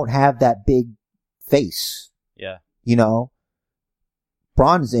you don't have that big face. Yeah. You know?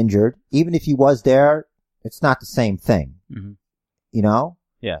 Braun is injured. Even if he was there, it's not the same thing. Mm-hmm. You know?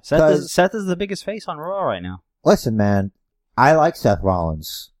 Yeah. Seth is the biggest face on Raw right now. Listen, man. I like Seth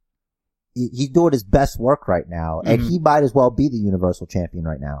Rollins. He's doing his best work right now. Mm-hmm. And he might as well be the Universal Champion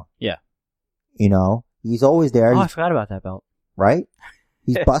right now. Yeah. You know? He's always there. Oh, I forgot about that belt. Right?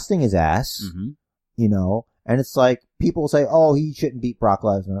 He's busting his ass. Mm-hmm. You know? And it's like, people say, oh, he shouldn't beat Brock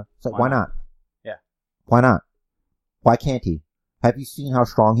Lesnar. It's like, why not? Yeah. Why not? Why can't he? Have you seen how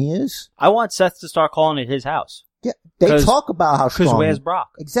strong he is? I want Seth to start calling it his house. Yeah. They talk about how strong. Because where's Brock?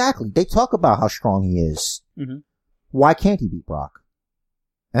 Exactly. They talk about how strong he is. Mm-hmm. Why can't he beat Brock?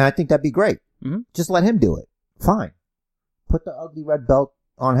 And I think that'd be great. Mm-hmm. Just let him do it. Fine. Put the ugly red belt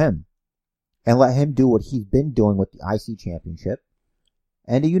on him. And let him do what he's been doing with the IC Championship.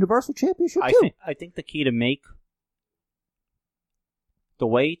 And the Universal Championship too. I think the key to the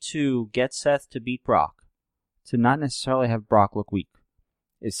way to get Seth to beat Brock, to not necessarily have Brock look weak,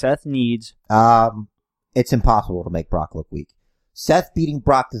 is Seth needs... It's impossible to make Brock look weak. Seth beating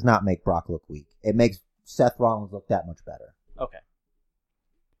Brock does not make Brock look weak. It makes Seth Rollins look that much better. Okay.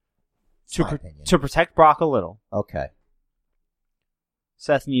 Opinion. To protect Brock a little. Okay.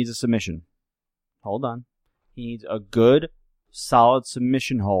 Seth needs a submission. Hold on. He needs a good, solid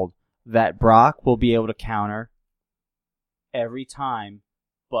submission hold that Brock will be able to counter every time,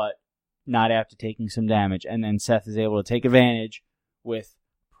 but not after taking some damage. And then Seth is able to take advantage with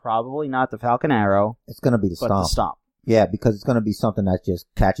probably not the Falcon Arrow. It's going to be the but stomp. The stomp. Yeah, because it's going to be something that just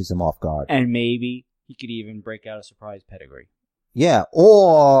catches him off guard. And maybe he could even break out a surprise pedigree. Yeah,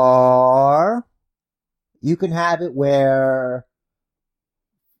 or you can have it where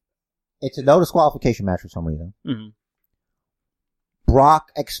it's a no disqualification match for some reason. Mm-hmm.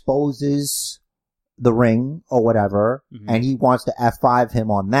 Brock exposes the ring or whatever, and he wants to F5 him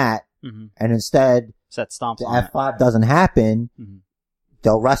on that, and instead Set stomps the on F5 doesn't happen,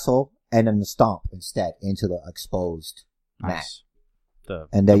 they'll wrestle, and then the stomp instead into the exposed mat.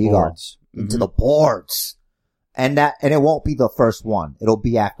 And there you boards. go. Into the boards. And it won't be the first one. It'll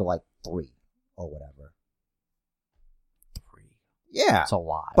be after like 3 or whatever. 3. Yeah. That's a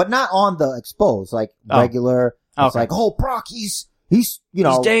lot. But not on the exposed, like regular. Okay. It's like, oh, Brock, he's, you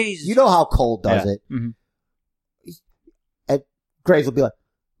know, he's dazed. You know how Cole does it. And Graves will be like,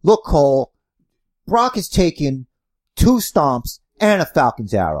 look, Cole, Brock has taken 2 stomps and a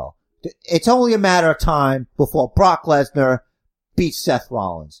Falcon's Arrow. It's only a matter of time before Brock Lesnar beats Seth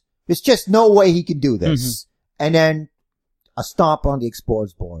Rollins. There's just no way he can do this. And then a stomp on the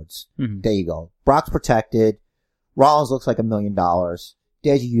exposed boards. There you go. Brock's protected. Rollins looks like $1 million. There's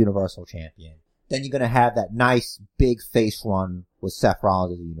your Universal Champion. Then you're going to have that nice big face run with Seth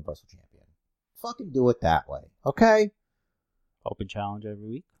Rollins as a Universal Champion. Fucking do it that way. Okay? Open challenge every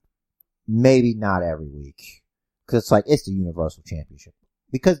week? Maybe not every week. Because it's like, it's the Universal Championship.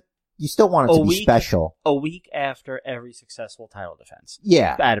 Because you still want it to be special. A week after every successful title defense.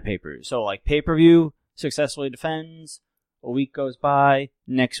 Yeah. At a pay-per-view. So like pay-per-view, successfully defends, a week goes by,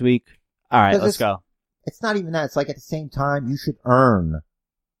 next week, alright, let's go. It's not even that. It's like at the same time, you should earn.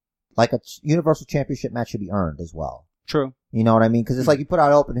 Like a Universal Championship match should be earned as well. True. You know what I mean? Because it's like you put out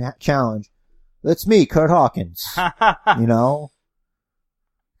an open challenge. It's me, Kurt Hawkins. You know?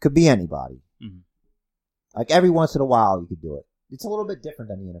 Could be anybody. Like every once in a while you could do it. It's a little bit different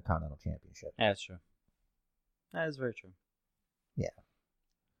than the Intercontinental Championship. Yeah, that's true. That is very true. Yeah.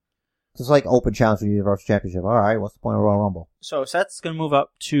 It's like open challenge for the Universal Championship. Alright, what's the point of Royal Rumble? So Seth's gonna move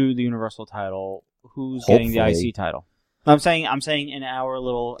up to the Universal title. Who's getting the IC title? I'm saying in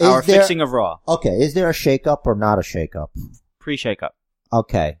our fixing of Raw. Okay, is there a shakeup or not a shakeup? Pre-shakeup.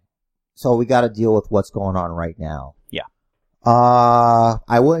 Okay. So we gotta deal with what's going on right now. Yeah.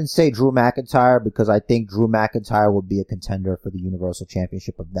 I wouldn't say Drew McIntyre because I think Drew McIntyre will be a contender for the Universal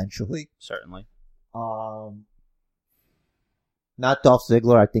Championship eventually. Certainly. Not Dolph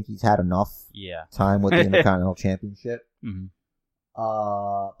Ziggler. I think he's had enough time with the Intercontinental Championship.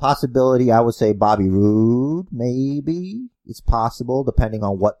 Possibility, I would say Bobby Roode, maybe. It's possible, depending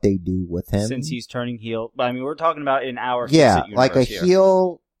on what they do with him. Since he's turning heel. But I mean, we're talking about in our like a here.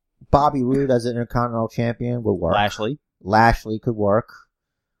 heel Bobby Roode as an Intercontinental Champion would work. Lashley could work.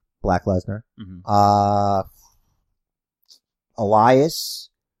 Black Lesnar. Elias.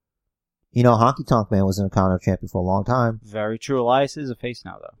 You know, Honky Tonk Man was an Intercontinental Champion for a long time. Very true. Elias is a face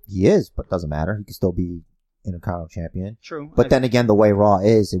now, though. He is, but doesn't matter. He can still be Intercontinental Champion. True. But then again, the way Raw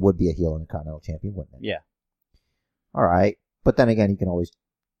is, it would be a heel Intercontinental Champion, wouldn't it? Yeah. Alright. But then again, they can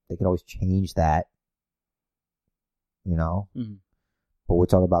always change that. You know? But we're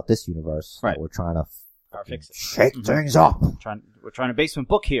talking about this universe. Right. We're trying to fix it. Shake things up. We're trying to basement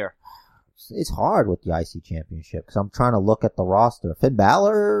book here. It's hard with the IC Championship because I'm trying to look at the roster. Finn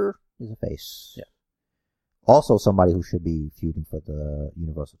Balor is a face. Yeah. Also somebody who should be feuding for the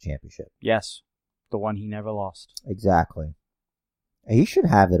Universal Championship. Yes. The one he never lost. Exactly. And he should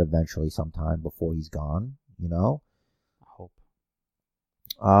have it eventually sometime before he's gone, you know? I hope.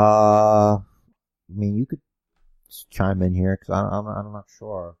 I mean, you could chime in here because I'm not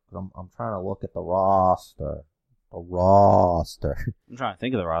sure. I'm trying to look at the roster. I'm trying to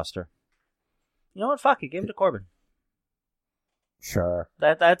think of the roster. You know what? Fuck it. Give him to Corbin. Sure.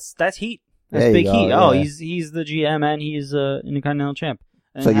 That's heat. That's big heat. Yeah. Oh, he's the GM and he's an Intercontinental champ.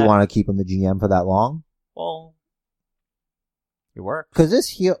 And so you want to keep him the GM for that long? Well, it works. Because this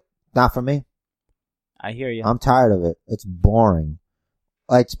heel, not for me. I hear you. I'm tired of it. It's boring.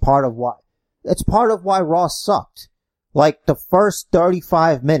 It's part of why Raw sucked. Like the first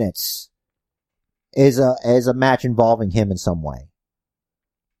 35 minutes is a match involving him in some way.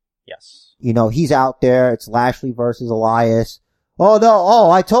 Yes. You know, he's out there. It's Lashley versus Elias. Oh no!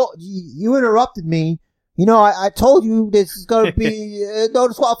 Oh, I told you interrupted me. You know, I told you this is going to be a no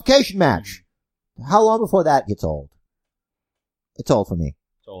disqualification match. How long before that gets old? It's old for me.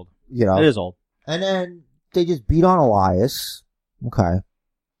 It's old. You know, it is old. And then they just beat on Elias. Okay,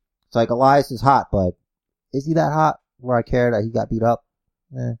 it's like Elias is hot, but is he that hot where I care that he got beat up?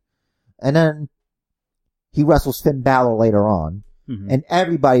 And then he wrestles Finn Balor later on, and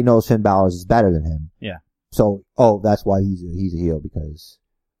everybody knows Finn Balor is better than him. Yeah. So, that's why he's a heel because,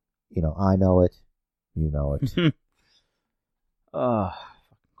 you know, I know it, you know it.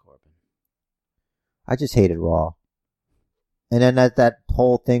 Fucking Corbin. I just hated Raw. And then that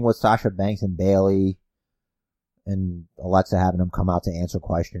whole thing with Sasha Banks and Bailey and Alexa having them come out to answer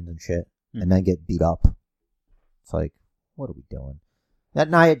questions and shit and then get beat up. It's like, what are we doing? That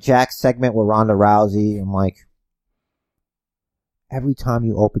Nia Jax segment with Ronda Rousey, I'm like, every time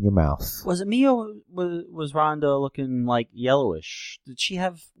you open your mouth. Was it me or was Ronda looking like yellowish? Did she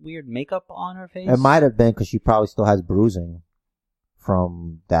have weird makeup on her face? It might have been because she probably still has bruising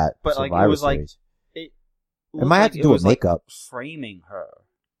from that Survivor Series. It might have to do with makeup. Like framing her.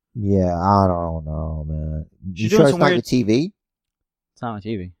 Yeah, I don't know, man. You She's sure it's not your TV? It's not my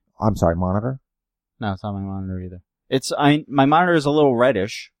TV. I'm sorry, monitor? No, it's not my monitor either. My monitor is a little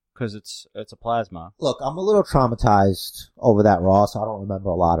reddish because it's a plasma. Look, I'm a little traumatized over that Raw, so I don't remember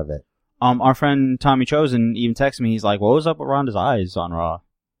a lot of it. Our friend Tommy Chosen even texted me. He's like, "What was up with Ronda's eyes on Raw?"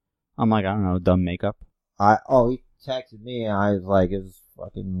 I'm like, "I don't know, dumb makeup." He texted me, and I was like, "It's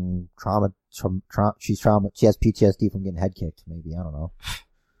fucking trauma. She has PTSD from getting head kicked. Maybe, I don't know.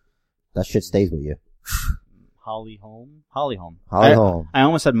 That shit stays with you." Holly Holm. Holm. I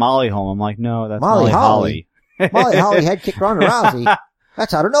almost said Molly Holm. I'm like, no, that's Molly Holly. Molly Holly head kicked Ronda Rousey.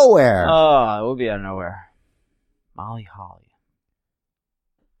 That's out of nowhere. Oh, it would be out of nowhere. Molly Holly.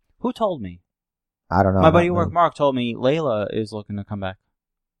 Who told me? I don't know. My buddy at work, Mark, told me Layla is looking to come back.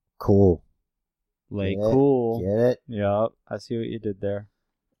 Cool. Cool. Get it? Yeah, I see what you did there.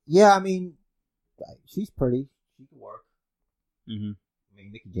 Yeah, I mean, she's pretty. She can work. Mm-hmm. I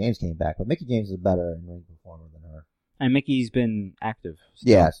mean, Mickie James came back, but Mickie James is a better in-ring performer than her. And Mickey's been active.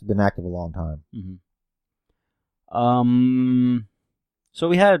 Still. Yeah, she's been active a long time. Mm-hmm. So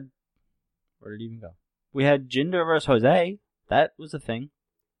we had... Where did it even go? We had Jinder versus Jose. That was the thing.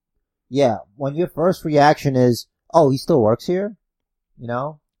 Yeah, when your first reaction is, oh, he still works here? You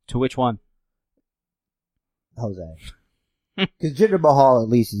know? To which one? Jose. Because Jinder Mahal, at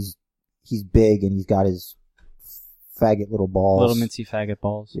least, he's big and he's got his faggot little balls. Little mincy faggot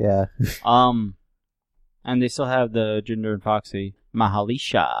balls. Yeah. And they still have the Jinder and Foxy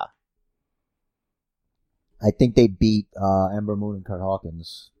Mahalisha. I think they beat Ember Moon and Kurt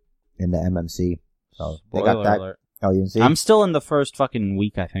Hawkins in the MMC. So they got that. Alert. Oh, you didn't see? I'm still in the first fucking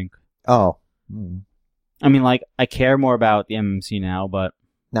week, I think. Oh. I mean, like, I care more about the MMC now, but...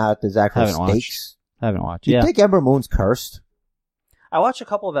 Now that there's actual stakes? I haven't watched. Do you think Ember Moon's cursed? I watched a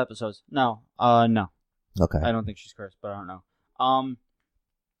couple of episodes. No. No. Okay. I don't think she's cursed, but I don't know.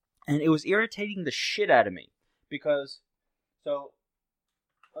 And it was irritating the shit out of me. Because, so,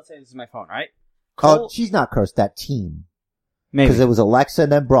 let's say this is my phone, right? She's not cursed, that team. Maybe. Because it was Alexa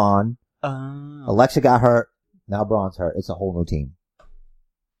and then Braun. Alexa got hurt. Now Braun's hurt. It's a whole new team.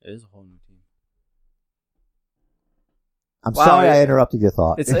 It is a whole new team. I'm sorry I interrupted your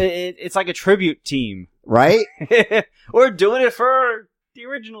thought. It's like a tribute team. Right? We're doing it for the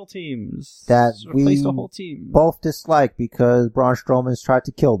original teams. That just we replace the whole team. Both dislike because Braun Strowman's tried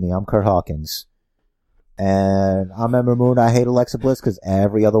to kill me. I'm Kurt Hawkins. And I'm Ember Moon. I hate Alexa Bliss because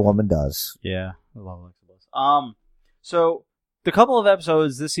every other woman does. Yeah, I love Alexa Bliss. So the couple of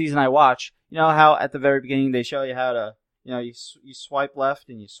episodes this season I watch, you know how at the very beginning they show you how to, you know, you swipe left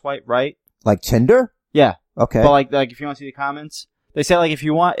and you swipe right. Like Tinder? Yeah. Okay. But like if you want to see the comments, they say like if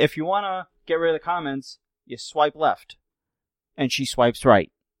you want to get rid of the comments, you swipe left, and she swipes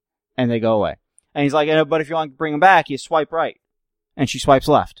right, and they go away. And he's like, but if you want to bring them back, you swipe right, and she swipes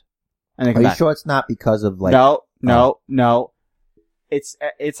left, and they come back. Are you sure it's not because of like? No. It's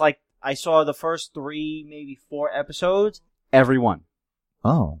like I saw the first 3, maybe 4 episodes. Everyone.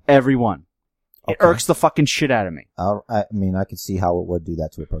 Oh. Everyone. Okay. It irks the fucking shit out of me. I mean, I can see how it would do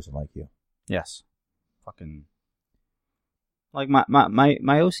that to a person like you. Yes. Fucking. Like my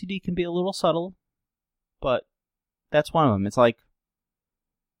OCD can be a little subtle, but that's one of them. It's like,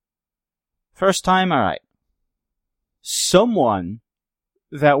 first time, alright. Someone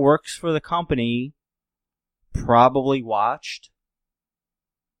that works for the company probably watched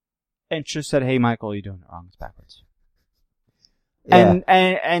and just said, "Hey, Michael, you're doing it wrong. It's backwards." Yeah.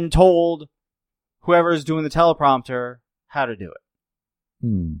 And told whoever's doing the teleprompter how to do it.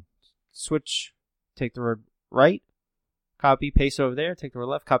 Switch, take the word right, copy, paste it over there, take the word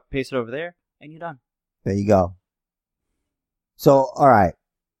left, copy, paste it over there, and you're done. There you go. So, alright.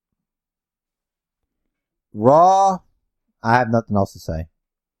 Raw, I have nothing else to say.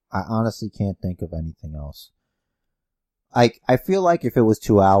 I honestly can't think of anything else. I feel like if it was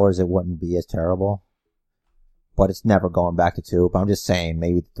 2 hours, it wouldn't be as terrible. But it's never going back to 2. But I'm just saying,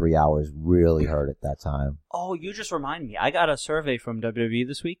 maybe 3 hours really hurt at that time. Oh, you just remind me. I got a survey from WWE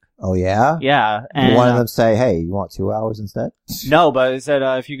this week. Oh, yeah? Yeah. And one of them say, hey, you want 2 hours instead? No, but it said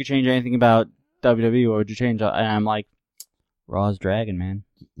if you could change anything about WWE, what would you change? And I'm like, Raw's dragging, man.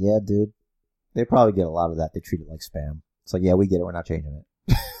 Yeah, dude. They probably get a lot of that. They treat it like spam. It's like, yeah, we get it. We're not changing it.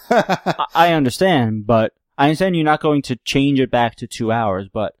 I understand, but I understand you're not going to change it back to 2 hours,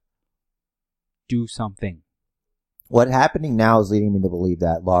 but do something. What happening now is leading me to believe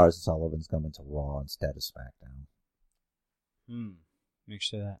that Lars Sullivan's coming to Raw instead of SmackDown. Make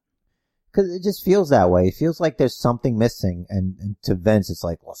sure that. Because it just feels that way. It feels like there's something missing, and to Vince, it's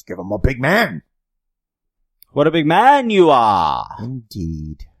like, let's give him a big man. What a big man you are!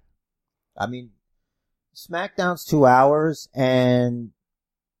 Indeed. I mean, SmackDown's 2 hours, and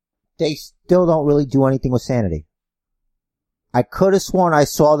they still don't really do anything with Sanity. I could have sworn I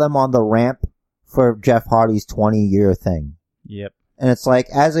saw them on the ramp for Jeff Hardy's 20-year thing. Yep. And it's like,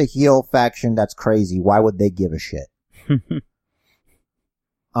 as a heel faction, that's crazy. Why would they give a shit?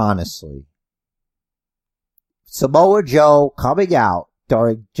 Honestly. Samoa Joe coming out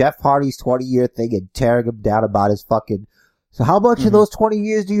during Jeff Hardy's 20-year thing and tearing him down about his fucking... So how much of those 20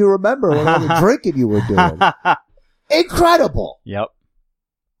 years do you remember what all the drinking you were doing? Incredible! Yep.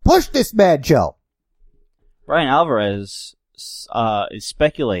 Push this man, Joe. Brian Alvarez is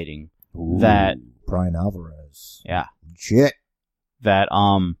speculating that... Brian Alvarez. Yeah. Legit. That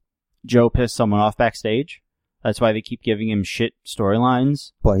Joe pissed someone off backstage. That's why they keep giving him shit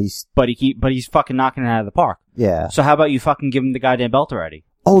storylines. But he's fucking knocking it out of the park. Yeah. So how about you fucking give him the goddamn belt already?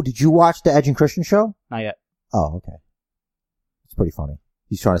 Oh, did you watch the Edge and Christian show? Not yet. Oh, okay. It's pretty funny.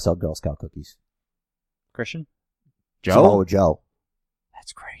 He's trying to sell Girl Scout cookies. Christian? Joe? Samoa Joe.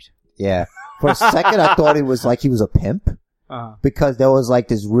 That's great. Yeah. For a second, I thought it was like he was a pimp. Because there was like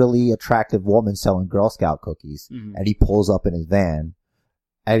this really attractive woman selling Girl Scout cookies. Mm-hmm. And he pulls up in his van.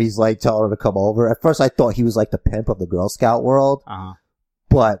 And he's like telling her to come over. At first I thought he was like the pimp of the Girl Scout world.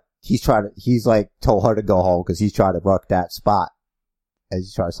 But he's like told her to go home because he's trying to work that spot. As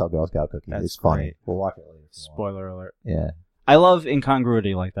he's trying to sell Girl Scout cookies. That's it's funny. Great. We'll watch it later. Spoiler alert. Yeah. I love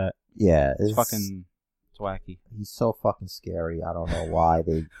incongruity like that. Yeah. It's wacky. He's so fucking scary. I don't know why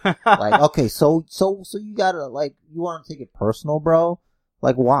they, like, okay, so you gotta, like, you want to take it personal, bro?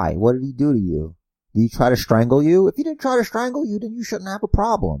 Like, why? What did he do to you? Did he try to strangle you? If he didn't try to strangle you, then you shouldn't have a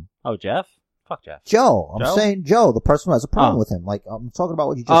problem. Oh, Jeff? Fuck Jeff. Joe. I'm saying Joe, the person who has a problem with him. Like, I'm talking about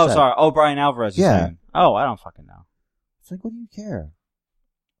what you just said. Oh, sorry. Oh, Brian Alvarez. You're saying. Oh, I don't fucking know. It's like, what do you care?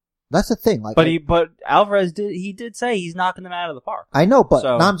 That's the thing. Like, but Alvarez did say he's knocking them out of the park. I know, but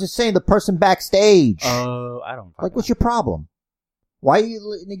now I'm just saying the person backstage. Oh, I don't. Like, what's your problem? Why are you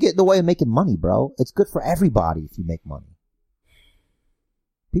letting it get in the way of making money, bro? It's good for everybody if you make money.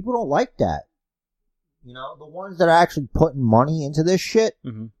 People don't like that. You know, the ones that are actually putting money into this shit.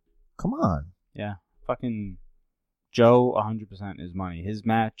 Mm-hmm. Come on. Yeah, fucking Joe, 100% is money. His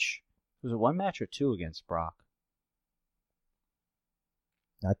match was it 1 match or 2 against Brock?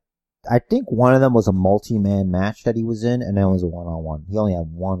 I think one of them was a multi-man match that he was in, and then it was a one-on-one. He only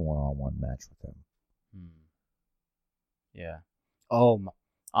had one one-on-one match with him. Yeah. Oh,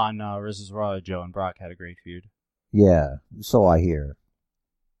 on vs. Raw, Joe and Brock had a great feud. Yeah, so I hear.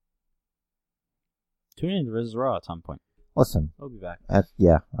 Tune in to vs. Raw at some point. Listen. We'll be back.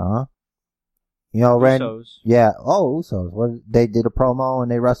 Yeah, uh-huh. You know, Usos. Yeah, Usos. They did a promo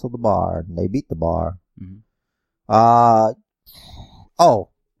and they wrestled the bar, and they beat the bar. Mm-hmm.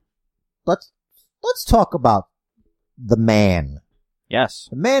 Let's talk about the man. Yes.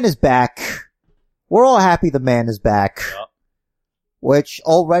 The man is back. We're all happy the man is back. Yep. Which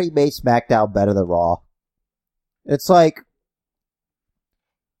already made SmackDown better than Raw. It's like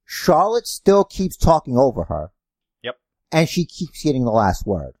Charlotte still keeps talking over her. Yep. And she keeps getting the last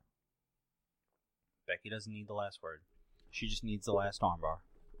word. Becky doesn't need the last word. She just needs the last armbar.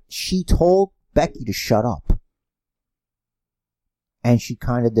 She told Becky to shut up. And she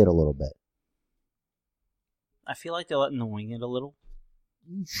kind of did a little bit. I feel like they're letting them wing it a little.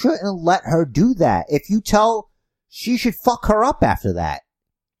 You shouldn't let her do that. If you tell, she should fuck her up after that.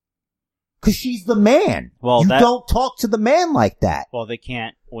 Because she's the man. Well, don't talk to the man like that. Well, they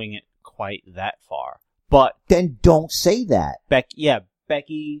can't wing it quite that far. But then don't say that.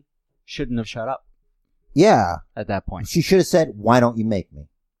 Becky shouldn't have shut up. Yeah. At that point. She should have said, why don't you make me?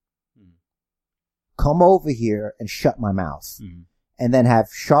 Come over here and shut my mouth. And then have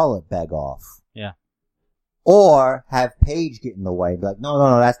Charlotte beg off. Yeah. Or have Paige get in the way. Be like,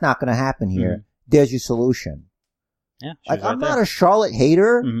 no, that's not going to happen here. There's your solution. Yeah. Like, I'm not a Charlotte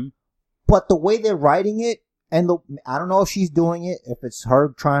hater, but the way they're writing it, and I don't know if she's doing it, if it's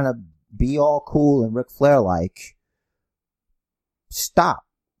her trying to be all cool and Ric Flair-like. Stop.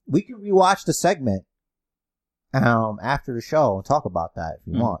 We can rewatch the segment after the show and talk about that if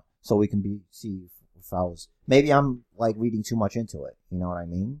you want. So we can see if I was... Maybe I'm, like, reading too much into it. You know what I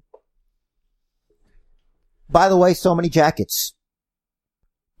mean? By the way, so many jackets.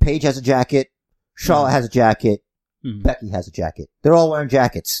 Paige has a jacket. Charlotte has a jacket. Becky has a jacket. They're all wearing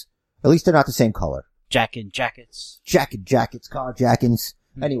jackets. At least they're not the same color. Jackets. Car jackets.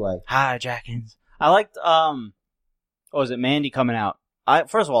 Anyway. Hi, jackets. I liked, what was it, Mandy coming out.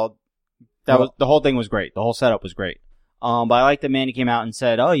 First of all, the whole thing was great. The whole setup was great. But I like that Mandy came out and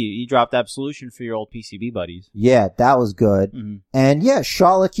said, "Oh, you dropped Absolution for your old PCB buddies." Yeah, that was good. And yeah,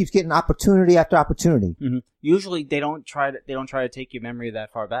 Charlotte keeps getting opportunity after opportunity. Usually, they don't try to take your memory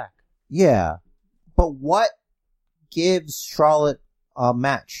that far back. Yeah, but what gives Charlotte a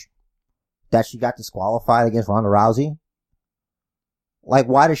match? That she got disqualified against Ronda Rousey? Like,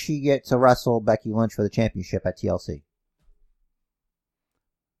 why does she get to wrestle Becky Lynch for the championship at TLC?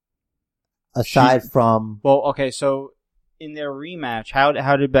 Aside from... Well, okay, so in their rematch, how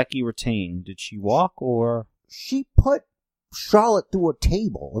did Becky retain? Did she walk or... She put Charlotte through a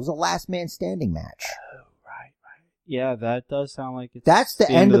table. It was a last man standing match. Oh, right. Yeah, that does sound like it's... That's the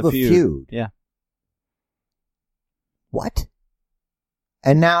end of a feud. Yeah. What?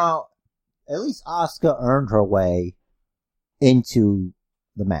 And now, at least Asuka earned her way into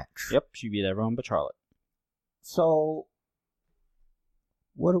the match. Yep, she beat everyone but Charlotte. So,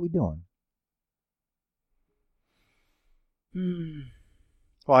 what are we doing?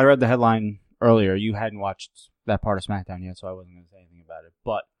 Well, I read the headline earlier. You hadn't watched that part of SmackDown yet, so I wasn't going to say anything about it.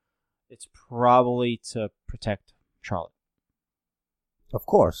 But it's probably to protect Charlotte. Of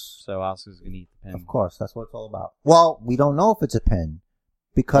course. So Asuka's going to eat the pin. Of course, that's what it's all about. Well, we don't know if it's a pin.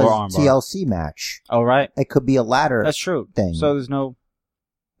 Because TLC match. Oh, right. It could be a ladder. That's true. Thing. So there's no...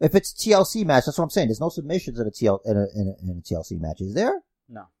 If it's TLC match, that's what I'm saying. There's no submissions in a TLC match, is there?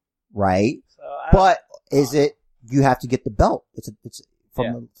 No. Right? But is it... You have to get the belt. It's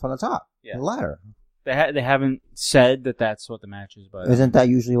from the top. Yeah. The ladder. They haven't said that that's what the match is, but... Isn't that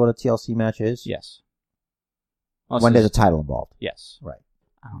usually what a TLC match is? Yes. When there's a title involved. Yes. Right.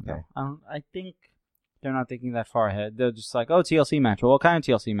 I don't know. I think they're not thinking that far ahead. They're just like, oh, TLC match. Well, what kind of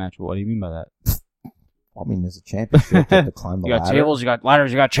TLC match? What do you mean by that? I mean, there's a championship to climb the ladder. You got tables, you got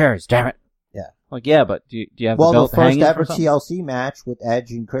ladders, you got chairs. Damn it. Yeah. Like, yeah, but do you have the belt first hanging ever TLC match with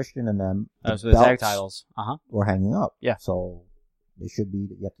Edge and Christian and them. So the tag titles. Were hanging up. Yeah. So they should be.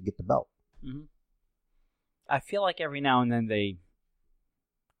 You have to get the belt. I feel like every now and then they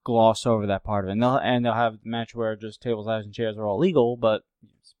gloss over that part of it, and they'll have a match where just tables, ladders, and chairs are all legal, but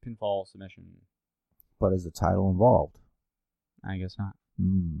it's pinfall submission. But is the title involved? I guess not.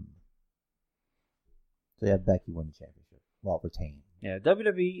 So you have Becky win the championship. Well, retain. Yeah,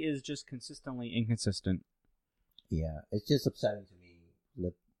 WWE is just consistently inconsistent. Yeah, it's just upsetting to me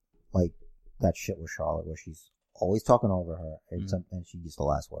that, like, that shit with Charlotte where she's always talking over her and she gets the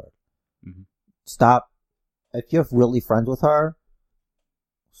last word. Stop. If you're really friends with her,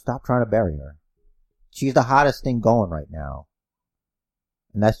 stop trying to bury her. She's the hottest thing going right now.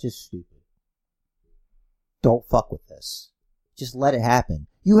 And that's just stupid. Don't fuck with this. Just let it happen.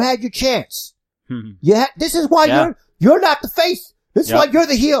 You had your chance. This is why you're not the face. This is why you're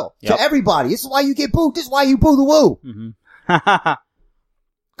the heel to everybody. This is why you get booed. This is why you boo the woo.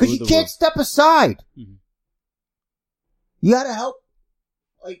 Because you can't step aside. You gotta help.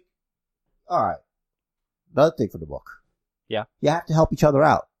 Like, alright. Another thing for the book. Yeah. You have to help each other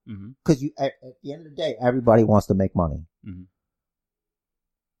out. Because at the end of the day, everybody wants to make money.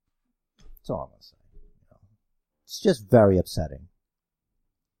 That's all I'm gonna say. It's just very upsetting.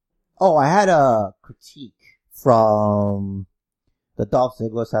 Oh, I had a critique from the Dolph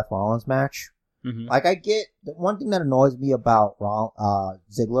Ziggler Seth Rollins match. Like, I get the one thing that annoys me about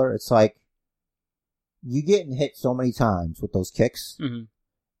Ziggler. It's like you getting hit so many times with those kicks,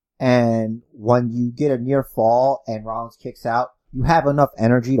 and when you get a near fall and Rollins kicks out, you have enough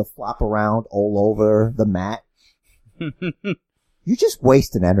energy to flop around all over the mat. You're just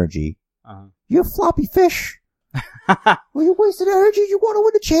wasting energy. You're a floppy fish. Well, you're wasting energy. You want to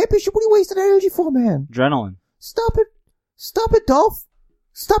win the championship. What are you wasting energy for, man? Adrenaline. Stop it. Stop it, Dolph.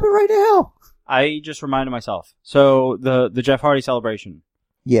 Stop it right now. I just reminded myself. So, the Jeff Hardy celebration.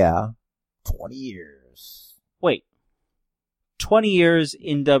 Yeah. 20 years. Wait. 20 years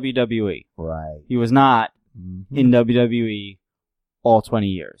in WWE. Right. He was not in WWE all 20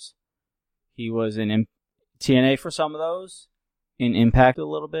 years. He was in TNA for some of those. In Impact a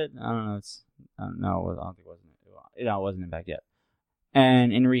little bit. I don't know. I don't think it wasn't. No, it wasn't Impact yet.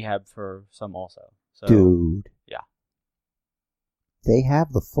 And in rehab for some also. So, dude. Yeah. They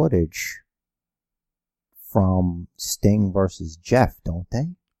have the footage from Sting versus Jeff, don't they?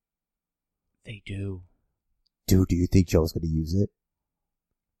 They do. Dude, do you think Joe's going to use it?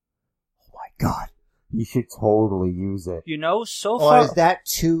 Oh my God. You should totally use it. You know, so far... Or is that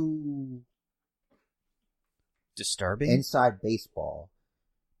too... disturbing? Inside baseball.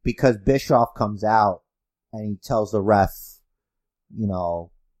 Because Bischoff comes out and he tells the ref,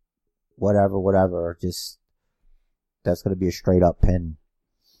 whatever, just, that's going to be a straight up pin.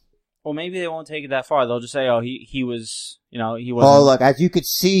 Well, maybe they won't take it that far. They'll just say, he was, he wasn't. Oh, look, as you can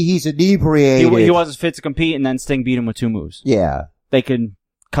see, he's inebriated. He wasn't fit to compete, and then Sting beat him with 2 moves. Yeah. They can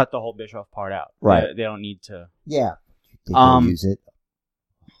cut the whole Bischoff part out. Right. They don't need to. Yeah. They can use it.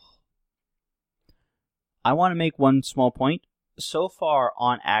 I want to make one small point. So far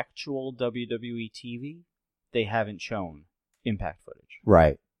on actual WWE TV, they haven't shown Impact footage.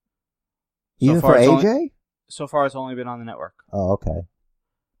 Right. So Even far for it's AJ? So far, it's only been on the network. Oh, okay.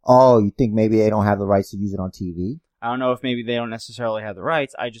 Oh, you think maybe they don't have the rights to use it on TV? I don't know if maybe they don't necessarily have the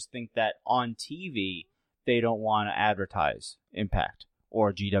rights. I just think that on TV, they don't want to advertise Impact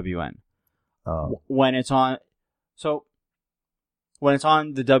or GWN. Oh. When it's on the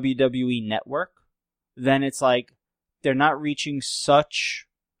WWE network, then it's like they're not reaching such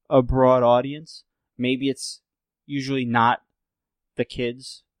a broad audience. Maybe it's usually not the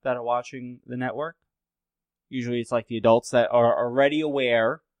kids that are watching the network. Usually it's like the adults that are already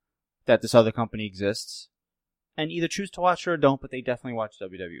aware that this other company exists and either choose to watch it or don't, but they definitely watch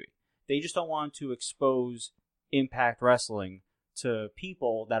WWE. They just don't want to expose Impact Wrestling to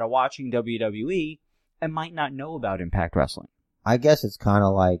people that are watching WWE and might not know about Impact Wrestling. I guess it's kind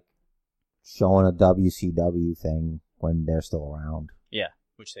of like showing a WCW thing when they're still around. Yeah,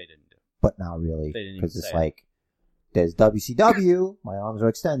 which they didn't do. But not really. They didn't even because it's say like, there's WCW, my arms are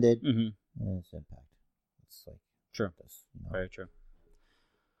extended, Mm-hmm. and it's Impact. It's like, True. this, Very true.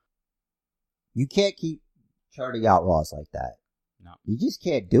 You can't keep charting out Raws like that. No. You just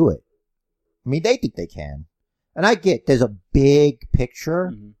can't do it. I mean, they think they can. And I get there's a big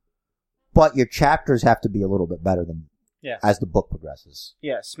picture, but your chapters have to be a little bit better than as the book progresses.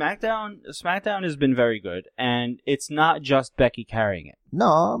 Yeah, SmackDown has been very good, and it's not just Becky carrying it. No,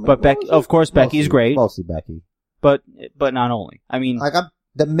 I mean, but Becky, of course, Becky's great. Mostly Becky. But not only. I mean, like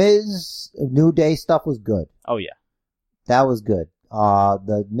the Miz New Day stuff was good. Oh yeah, that was good.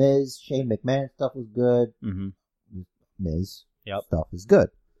 The Miz Shane McMahon stuff was good. Mm-hmm. Miz stuff is good.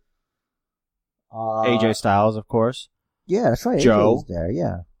 AJ Styles, of course. Yeah, that's right. Joe AJ was there.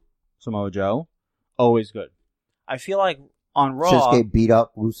 Yeah, Samoa Joe, always good. I feel like on Raw, Shinsuke beat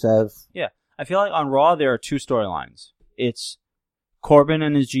up Rusev. Yeah, I feel like on Raw there are 2 storylines. It's Corbin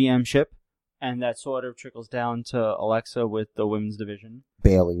and his GM-ship, and that sort of trickles down to Alexa with the women's division.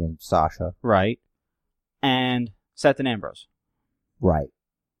 Bayley and Sasha. Right. And Seth and Ambrose. Right.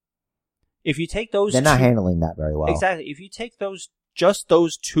 If you take those They're not handling that very well. Exactly. If you take those 2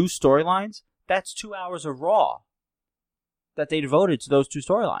 storylines, that's 2 hours of Raw that they devoted to those 2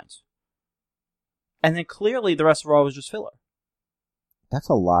 storylines. And then clearly the rest of Raw was just filler. That's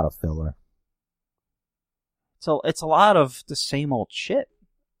a lot of filler. So it's a lot of the same old shit.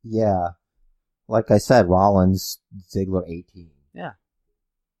 Yeah. Like I said, Rollins, Ziggler 18. Yeah.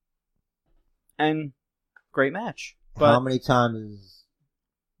 And great match. But how many times is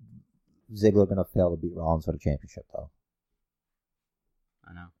Ziggler going to fail to beat Rollins for the championship, though?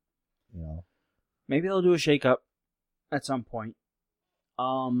 I know. You know. Maybe they'll do a shake-up at some point.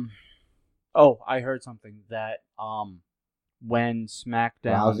 Oh, I heard something that when SmackDown...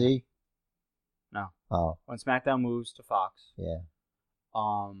 Rousey? No. Oh. When SmackDown moves to Fox... Yeah.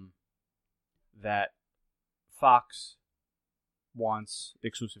 That Fox wants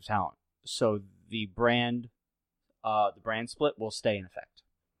exclusive talent. So the brand split will stay in effect.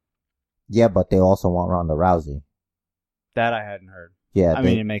 Yeah, but they also want Ronda Rousey. That I hadn't heard. Yeah. I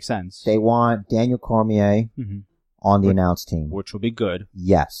mean, it makes sense. They want Daniel Cormier on the announce team. Which will be good.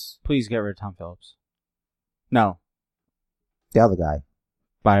 Yes. Please get rid of Tom Phillips. No. The other guy.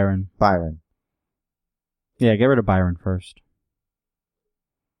 Byron. Yeah, get rid of Byron first.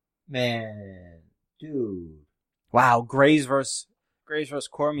 Man. Dude. Wow, Graves versus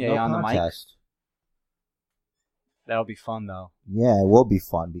Cormier on the mic. That'll be fun, though. Yeah, it will be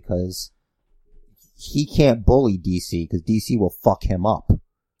fun because he can't bully DC because DC will fuck him up.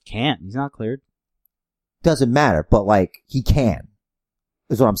 Can't. He's not cleared. Doesn't matter, but like, he can.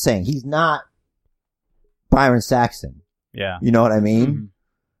 Is what I'm saying. He's not Byron Saxton. Yeah. You know what I mean?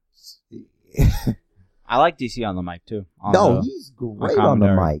 Mm-hmm. I like DC on the mic, too. He's great on the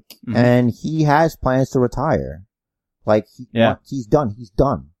mic. Mm-hmm. And he has plans to retire. Like, he's done. He's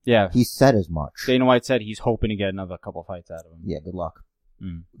done. Yeah. He said as much. Dana White said he's hoping to get another couple fights out of him. Yeah, good luck.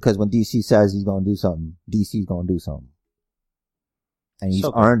 Because when DC says he's going to do something, DC's going to do something. And he's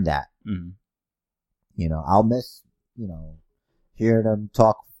earned that. Mm-hmm. You know, I'll miss, hearing him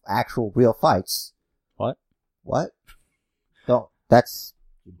talk actual real fights. What? Don't,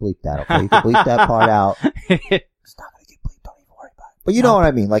 bleep that, okay? You can bleep that part out. It's not going to get bleeped. Don't even worry about it. But you know what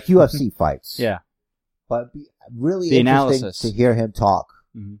I mean, like UFC fights. Yeah. But it'd be really The interesting analysis. to hear him talk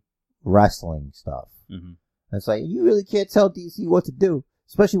Mm-hmm. wrestling stuff. Mm-hmm. It's like, you really can't tell DC what to do.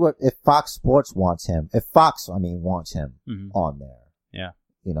 Especially if Fox Sports wants him. If Fox, wants him on there. Yeah.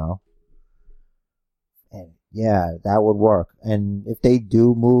 You know? And yeah, that would work. And if they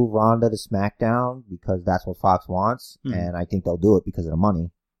do move Ronda to SmackDown, because that's what Fox wants, and I think they'll do it because of the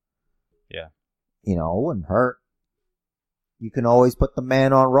money. Yeah. You know, it wouldn't hurt. You can always put the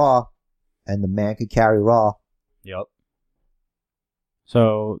man on Raw, and the man could carry Raw. Yep.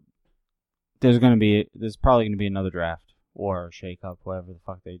 So, there's probably gonna be another draft or a shake-up, whatever the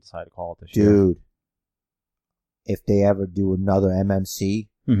fuck they decide to call it this year. Dude, if they ever do another MMC,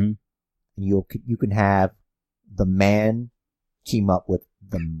 you can have the man team up with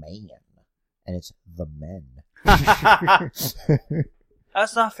the man, and it's the men.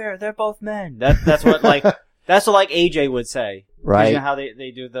 That's not fair. They're both men. That's what AJ would say, right? You know how they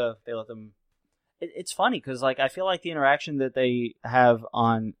let them. It's funny because I feel like the interaction that they have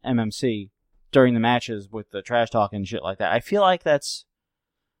on MMC during the matches with the trash talk and shit like that, I feel like that's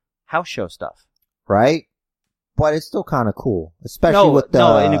house show stuff, right? But it's still kind of cool, especially with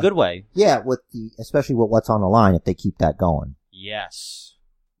the in a good way. Yeah, especially with what's on the line if they keep that going. Yes,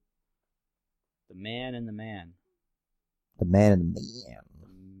 the man and the man. The man and the man.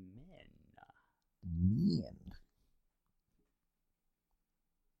 Man.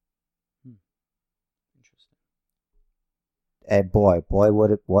 Interesting. Hey, boy,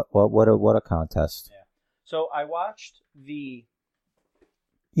 what a contest. Yeah. So I watched the.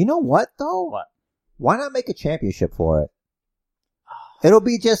 You know what though? What? Why not make a championship for it? It'll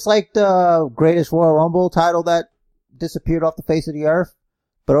be just like the greatest Royal Rumble title that disappeared off the face of the earth.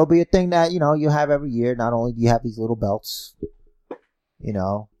 But it'll be a thing that, you have every year. Not only do you have these little belts,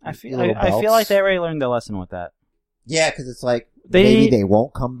 I feel like they already learned their lesson with that. Yeah, because it's like, maybe they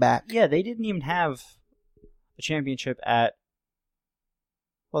won't come back. Yeah, they didn't even have a championship at...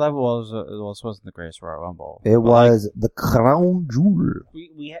 Well, this wasn't the greatest Royal Rumble. It was the crown jewel.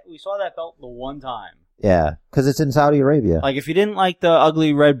 We saw that belt the one time. Yeah, because it's in Saudi Arabia. Like, if you didn't like the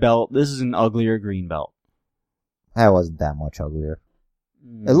ugly red belt, this is an uglier green belt. That wasn't that much uglier.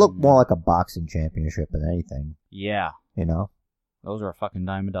 It looked more like a boxing championship than anything. Yeah. Those are a fucking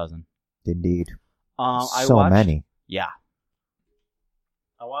dime a dozen. Indeed. I so watched, many. Yeah.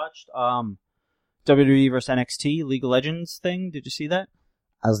 I watched WWE vs. NXT League of Legends thing. Did you see that?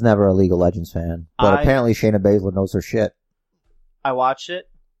 I was never a League of Legends fan. But apparently Shayna Baszler knows her shit. I watched it.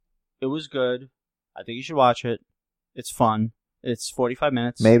 It was good. I think you should watch it. It's fun. It's 45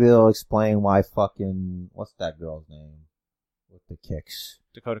 minutes. Maybe it'll explain why fucking... What's that girl's name? With the kicks.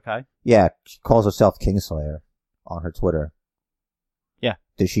 Dakota Kai? Yeah, she calls herself Kingslayer on her Twitter. Yeah.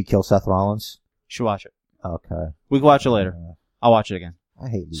 Did she kill Seth Rollins? You should watch it. Okay. We can watch it later. I'll watch it again. I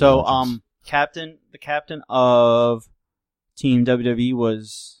hate League So, of Legends. the captain of Team WWE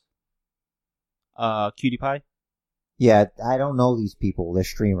was Cutie Pie. Yeah, I don't know these people. They're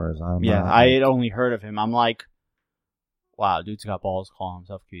streamers. I had only heard of him. I'm like, wow, dude's got balls calling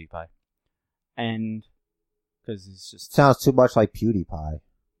himself Cutie Pie. And, because it's just... Sounds too much like PewDiePie,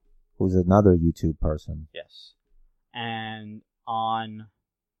 who's another YouTube person. Yes. And on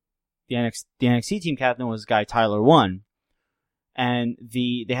the NXT team captain was guy Tyler 1. And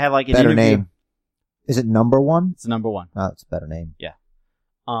they had like an better interview. Name. Is it number 1? It's number 1. Oh, it's a better name. Yeah.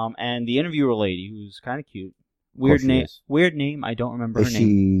 And the interviewer lady, who's kind of cute. Weird name. I don't remember her name. Is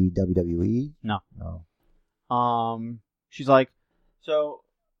she WWE? No. No. She's like, so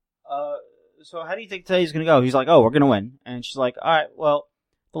how do you think today's gonna go? He's like, oh, we're gonna win. And she's like, all right, well,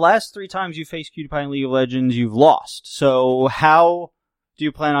 the last 3 times you faced Cutie Pie in League of Legends, you've lost. So how do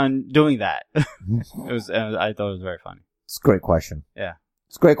you plan on doing that? I thought it was very funny. It's a great question. Yeah.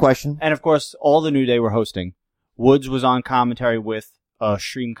 It's a great question. And of course, all the New Day were hosting. Woods was on commentary with a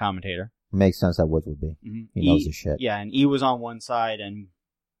stream commentator. Makes sense that Woods would be. Mm-hmm. He knows his shit. Yeah, and E was on one side, and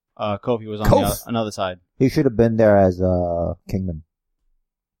Kofi was on another side. He should have been there as Kingman.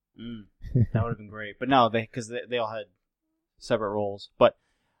 That would have been great. But no, because they all had separate roles. But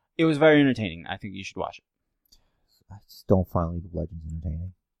it was very entertaining. I think you should watch it. I just don't find League of Legends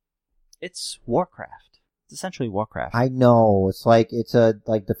entertaining. It's Warcraft. It's essentially Warcraft. I know. It's like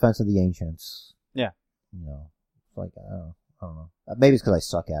Defense of the Ancients. Yeah. It's like, I don't know. Maybe it's because I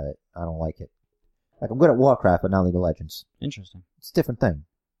suck at it. I don't like it. Like, I'm good at Warcraft, but not League of Legends. Interesting. It's a different thing.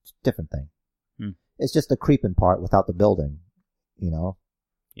 It's just the creeping part without the building,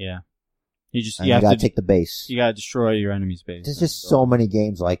 Yeah. You gotta take the base. You gotta destroy your enemy's base. There's just so many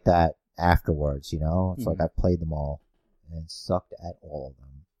games like that afterwards, It's like I've played them all and sucked at all of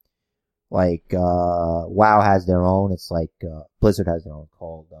them. Like, WoW has their own. It's like, Blizzard has their own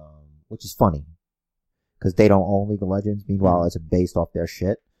called, which is funny. Cause they don't own League of Legends. Meanwhile, it's based off their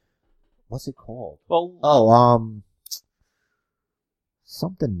shit. What's it called? Well,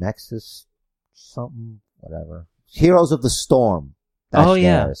 something Nexus, something, whatever. Heroes of the Storm. That's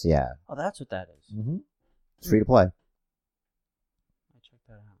theirs, yeah. Oh, that's what that is. Mm-hmm. It's free to play. I check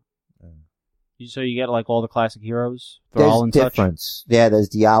that out. So you get like all the classic heroes? There's all in difference. Yeah, there's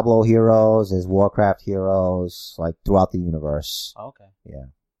Diablo heroes, there's Warcraft heroes, like throughout the universe. Oh, okay. Yeah.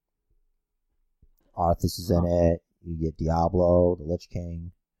 Arthas is in it. You get Diablo, the Lich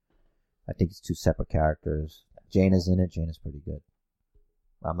King. I think it's 2 separate characters. Jaina's in it. Jaina's pretty good.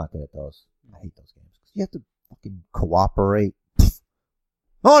 I'm not good at those. I hate those games. You have to fucking cooperate.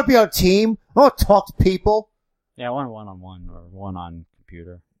 I want to be on a team. I want to talk to people. Yeah, I want one-on-one or one on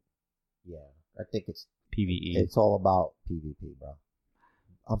computer. Yeah, I think it's PvE. It's all about PvP, bro.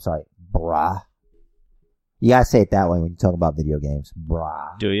 I'm sorry, brah. You gotta say it that way when you talk about video games.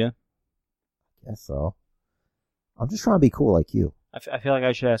 Brah. Do you? Guess so. I'm just trying to be cool like you. I feel like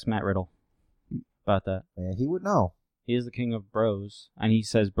I should ask Matt Riddle about that. Man, he would know. He is the king of bros, and he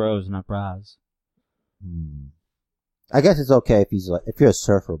says bros, not bras. I guess it's okay if you're a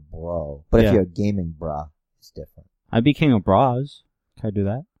surfer bro, but if you're a gaming bra, it's different. I'd be king of bras. Can I do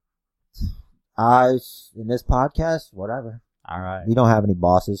that? In this podcast, whatever. All right. We don't have any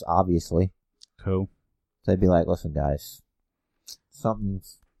bosses, obviously. Cool. So they'd be like, listen, guys,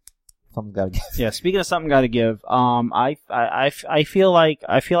 something's gotta give. Yeah, speaking of something gotta give, I feel like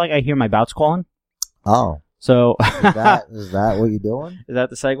I hear my bouts calling. Oh. So is that what you're doing? Is that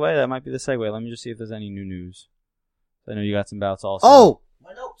the segue? That might be the segue. Let me just see if there's any new news. I know you got some bouts also. Oh!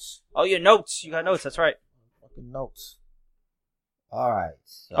 My notes! Oh, your notes! You got notes, that's right. Fucking notes. Alright.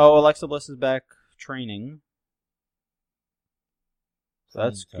 So. Oh, Alexa Bliss is back training. So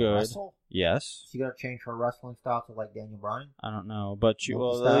that's good. Wrestle? Yes. She gonna change her wrestling style to like Daniel Bryan? I don't know, but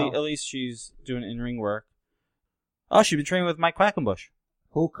at least she's doing in-ring work. Oh, she's been training with Mike Quackenbush.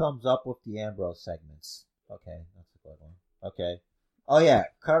 Who comes up with the Ambrose segments? Okay, that's a good one. Okay. Oh yeah,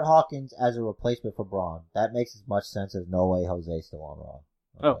 Kurt Hawkins as a replacement for Braun. That makes as much sense as No Way Jose's still on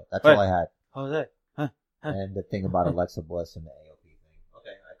Raw. Okay, that's all I had. Jose. Huh. And the thing about Alexa Bliss and the AOP thing.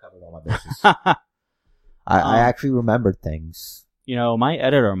 Okay, I covered all my bases. I actually remembered things. You know, my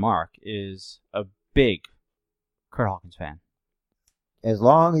editor, Mark, is a big Kurt Hawkins fan. As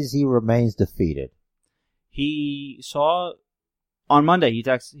long as he remains defeated. He saw... On Monday, he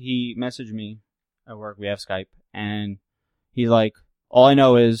messaged me at work. We have Skype. And he's like, all I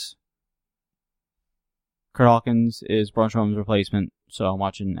know is Kurt Hawkins is Braun Strowman's replacement, so I'm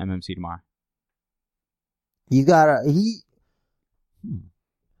watching MMC tomorrow.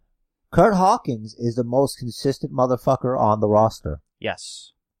 Kurt Hawkins is the most consistent motherfucker on the roster.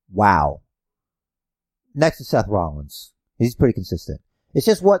 Yes. Wow. Next to Seth Rollins. He's pretty consistent. It's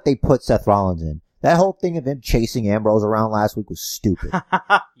just what they put Seth Rollins in. That whole thing of him chasing Ambrose around last week was stupid.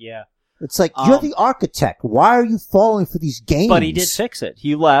 Yeah. It's like, you're the architect. Why are you falling for these games? But he did fix it.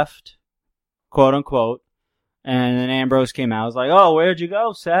 He left, quote unquote, and then Ambrose came out. I was like, oh, where'd you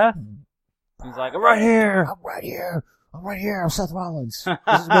go, Seth? He's like, I'm right here. I'm right here. I'm Seth Rollins.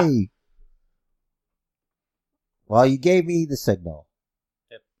 This is me. Well, you gave me the signal.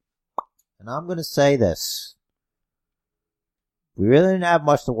 Yep. And I'm going to say this. We really didn't have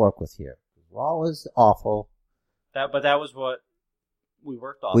much to work with here. Raw was awful. But that was what we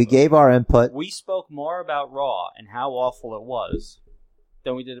worked off. We gave our input. We spoke more about Raw and how awful it was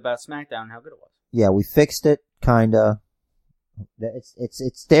than we did about SmackDown and how good it was. Yeah, we fixed it, kinda.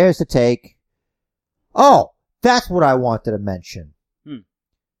 It's theirs to take. Oh, that's what I wanted to mention.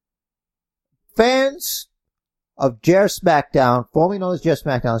 Fans of Jer SmackDown, formerly known as Jer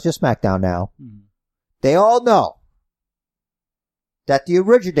SmackDown, it's just SmackDown now. They all know that the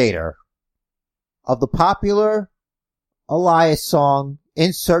originator of the popular Elias song,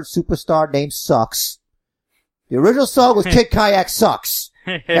 Insert Superstar Name Sucks. The original song was Kid Kayak Sucks.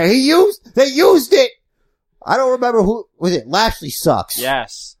 And they used it. I don't remember who, was it Lashley Sucks?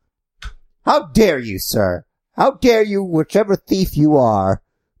 Yes. How dare you, sir? How dare you, whichever thief you are,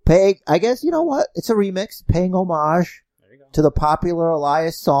 I guess, you know what? It's a remix, paying homage to the popular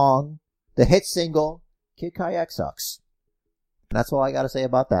Elias song, the hit single, Kid Kayak Sucks. And that's all I gotta say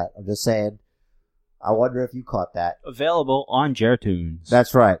about that. I'm just saying, I wonder if you caught that. Available on Jertunes.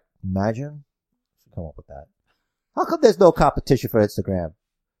 That's right. Imagine. Come up with that. How come there's no competition for Instagram?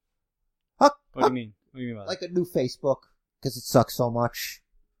 What do you mean? What do you mean by that? Like a new Facebook, because it sucks so much.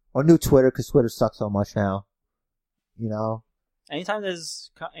 Or new Twitter, because Twitter sucks so much now. You know? Anytime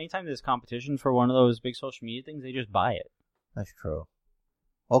there's competition for one of those big social media things, they just buy it. That's true.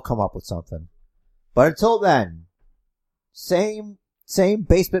 I'll come up with something. But until then, same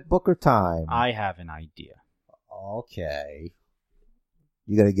basement booker time. I have an idea. Okay.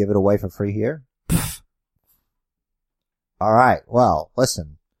 You gonna give it away for free here? All right. Well,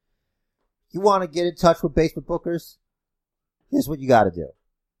 listen. You want to get in touch with basement bookers? Here's what you got to do.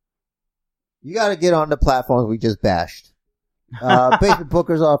 You got to get on the platforms we just bashed. Basement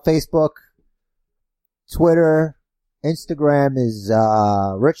bookers on Facebook, Twitter, Instagram is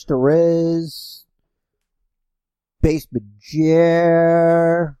Rich the Riz, Basement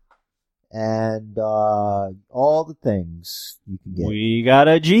Jer, and all the things you can get. We got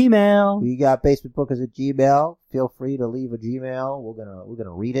a Gmail. We got Basement Bookers at Gmail. Feel free to leave a Gmail. We're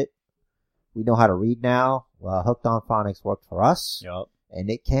gonna read it. We know how to read now. Hooked on Phonics worked for us. Yep. And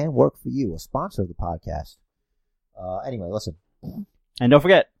it can work for you, a sponsor of the podcast. Anyway, listen. And don't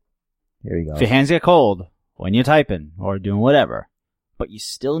forget, here you go. if your hands get cold when you're typing or doing whatever, but you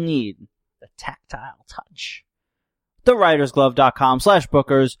still need the tactile touch,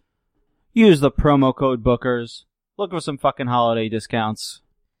 thewritersglove.com/bookers. Use the promo code bookers. Look for some fucking holiday discounts.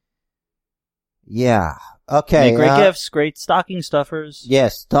 Yeah. Okay. Make great gifts, great stocking stuffers.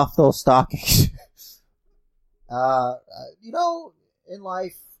 Yes, stuff those stockings. In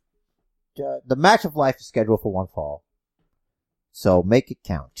life, the match of life is scheduled for one fall. So make it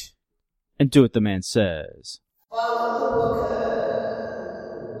count. And do what the man says. Follow the bookers.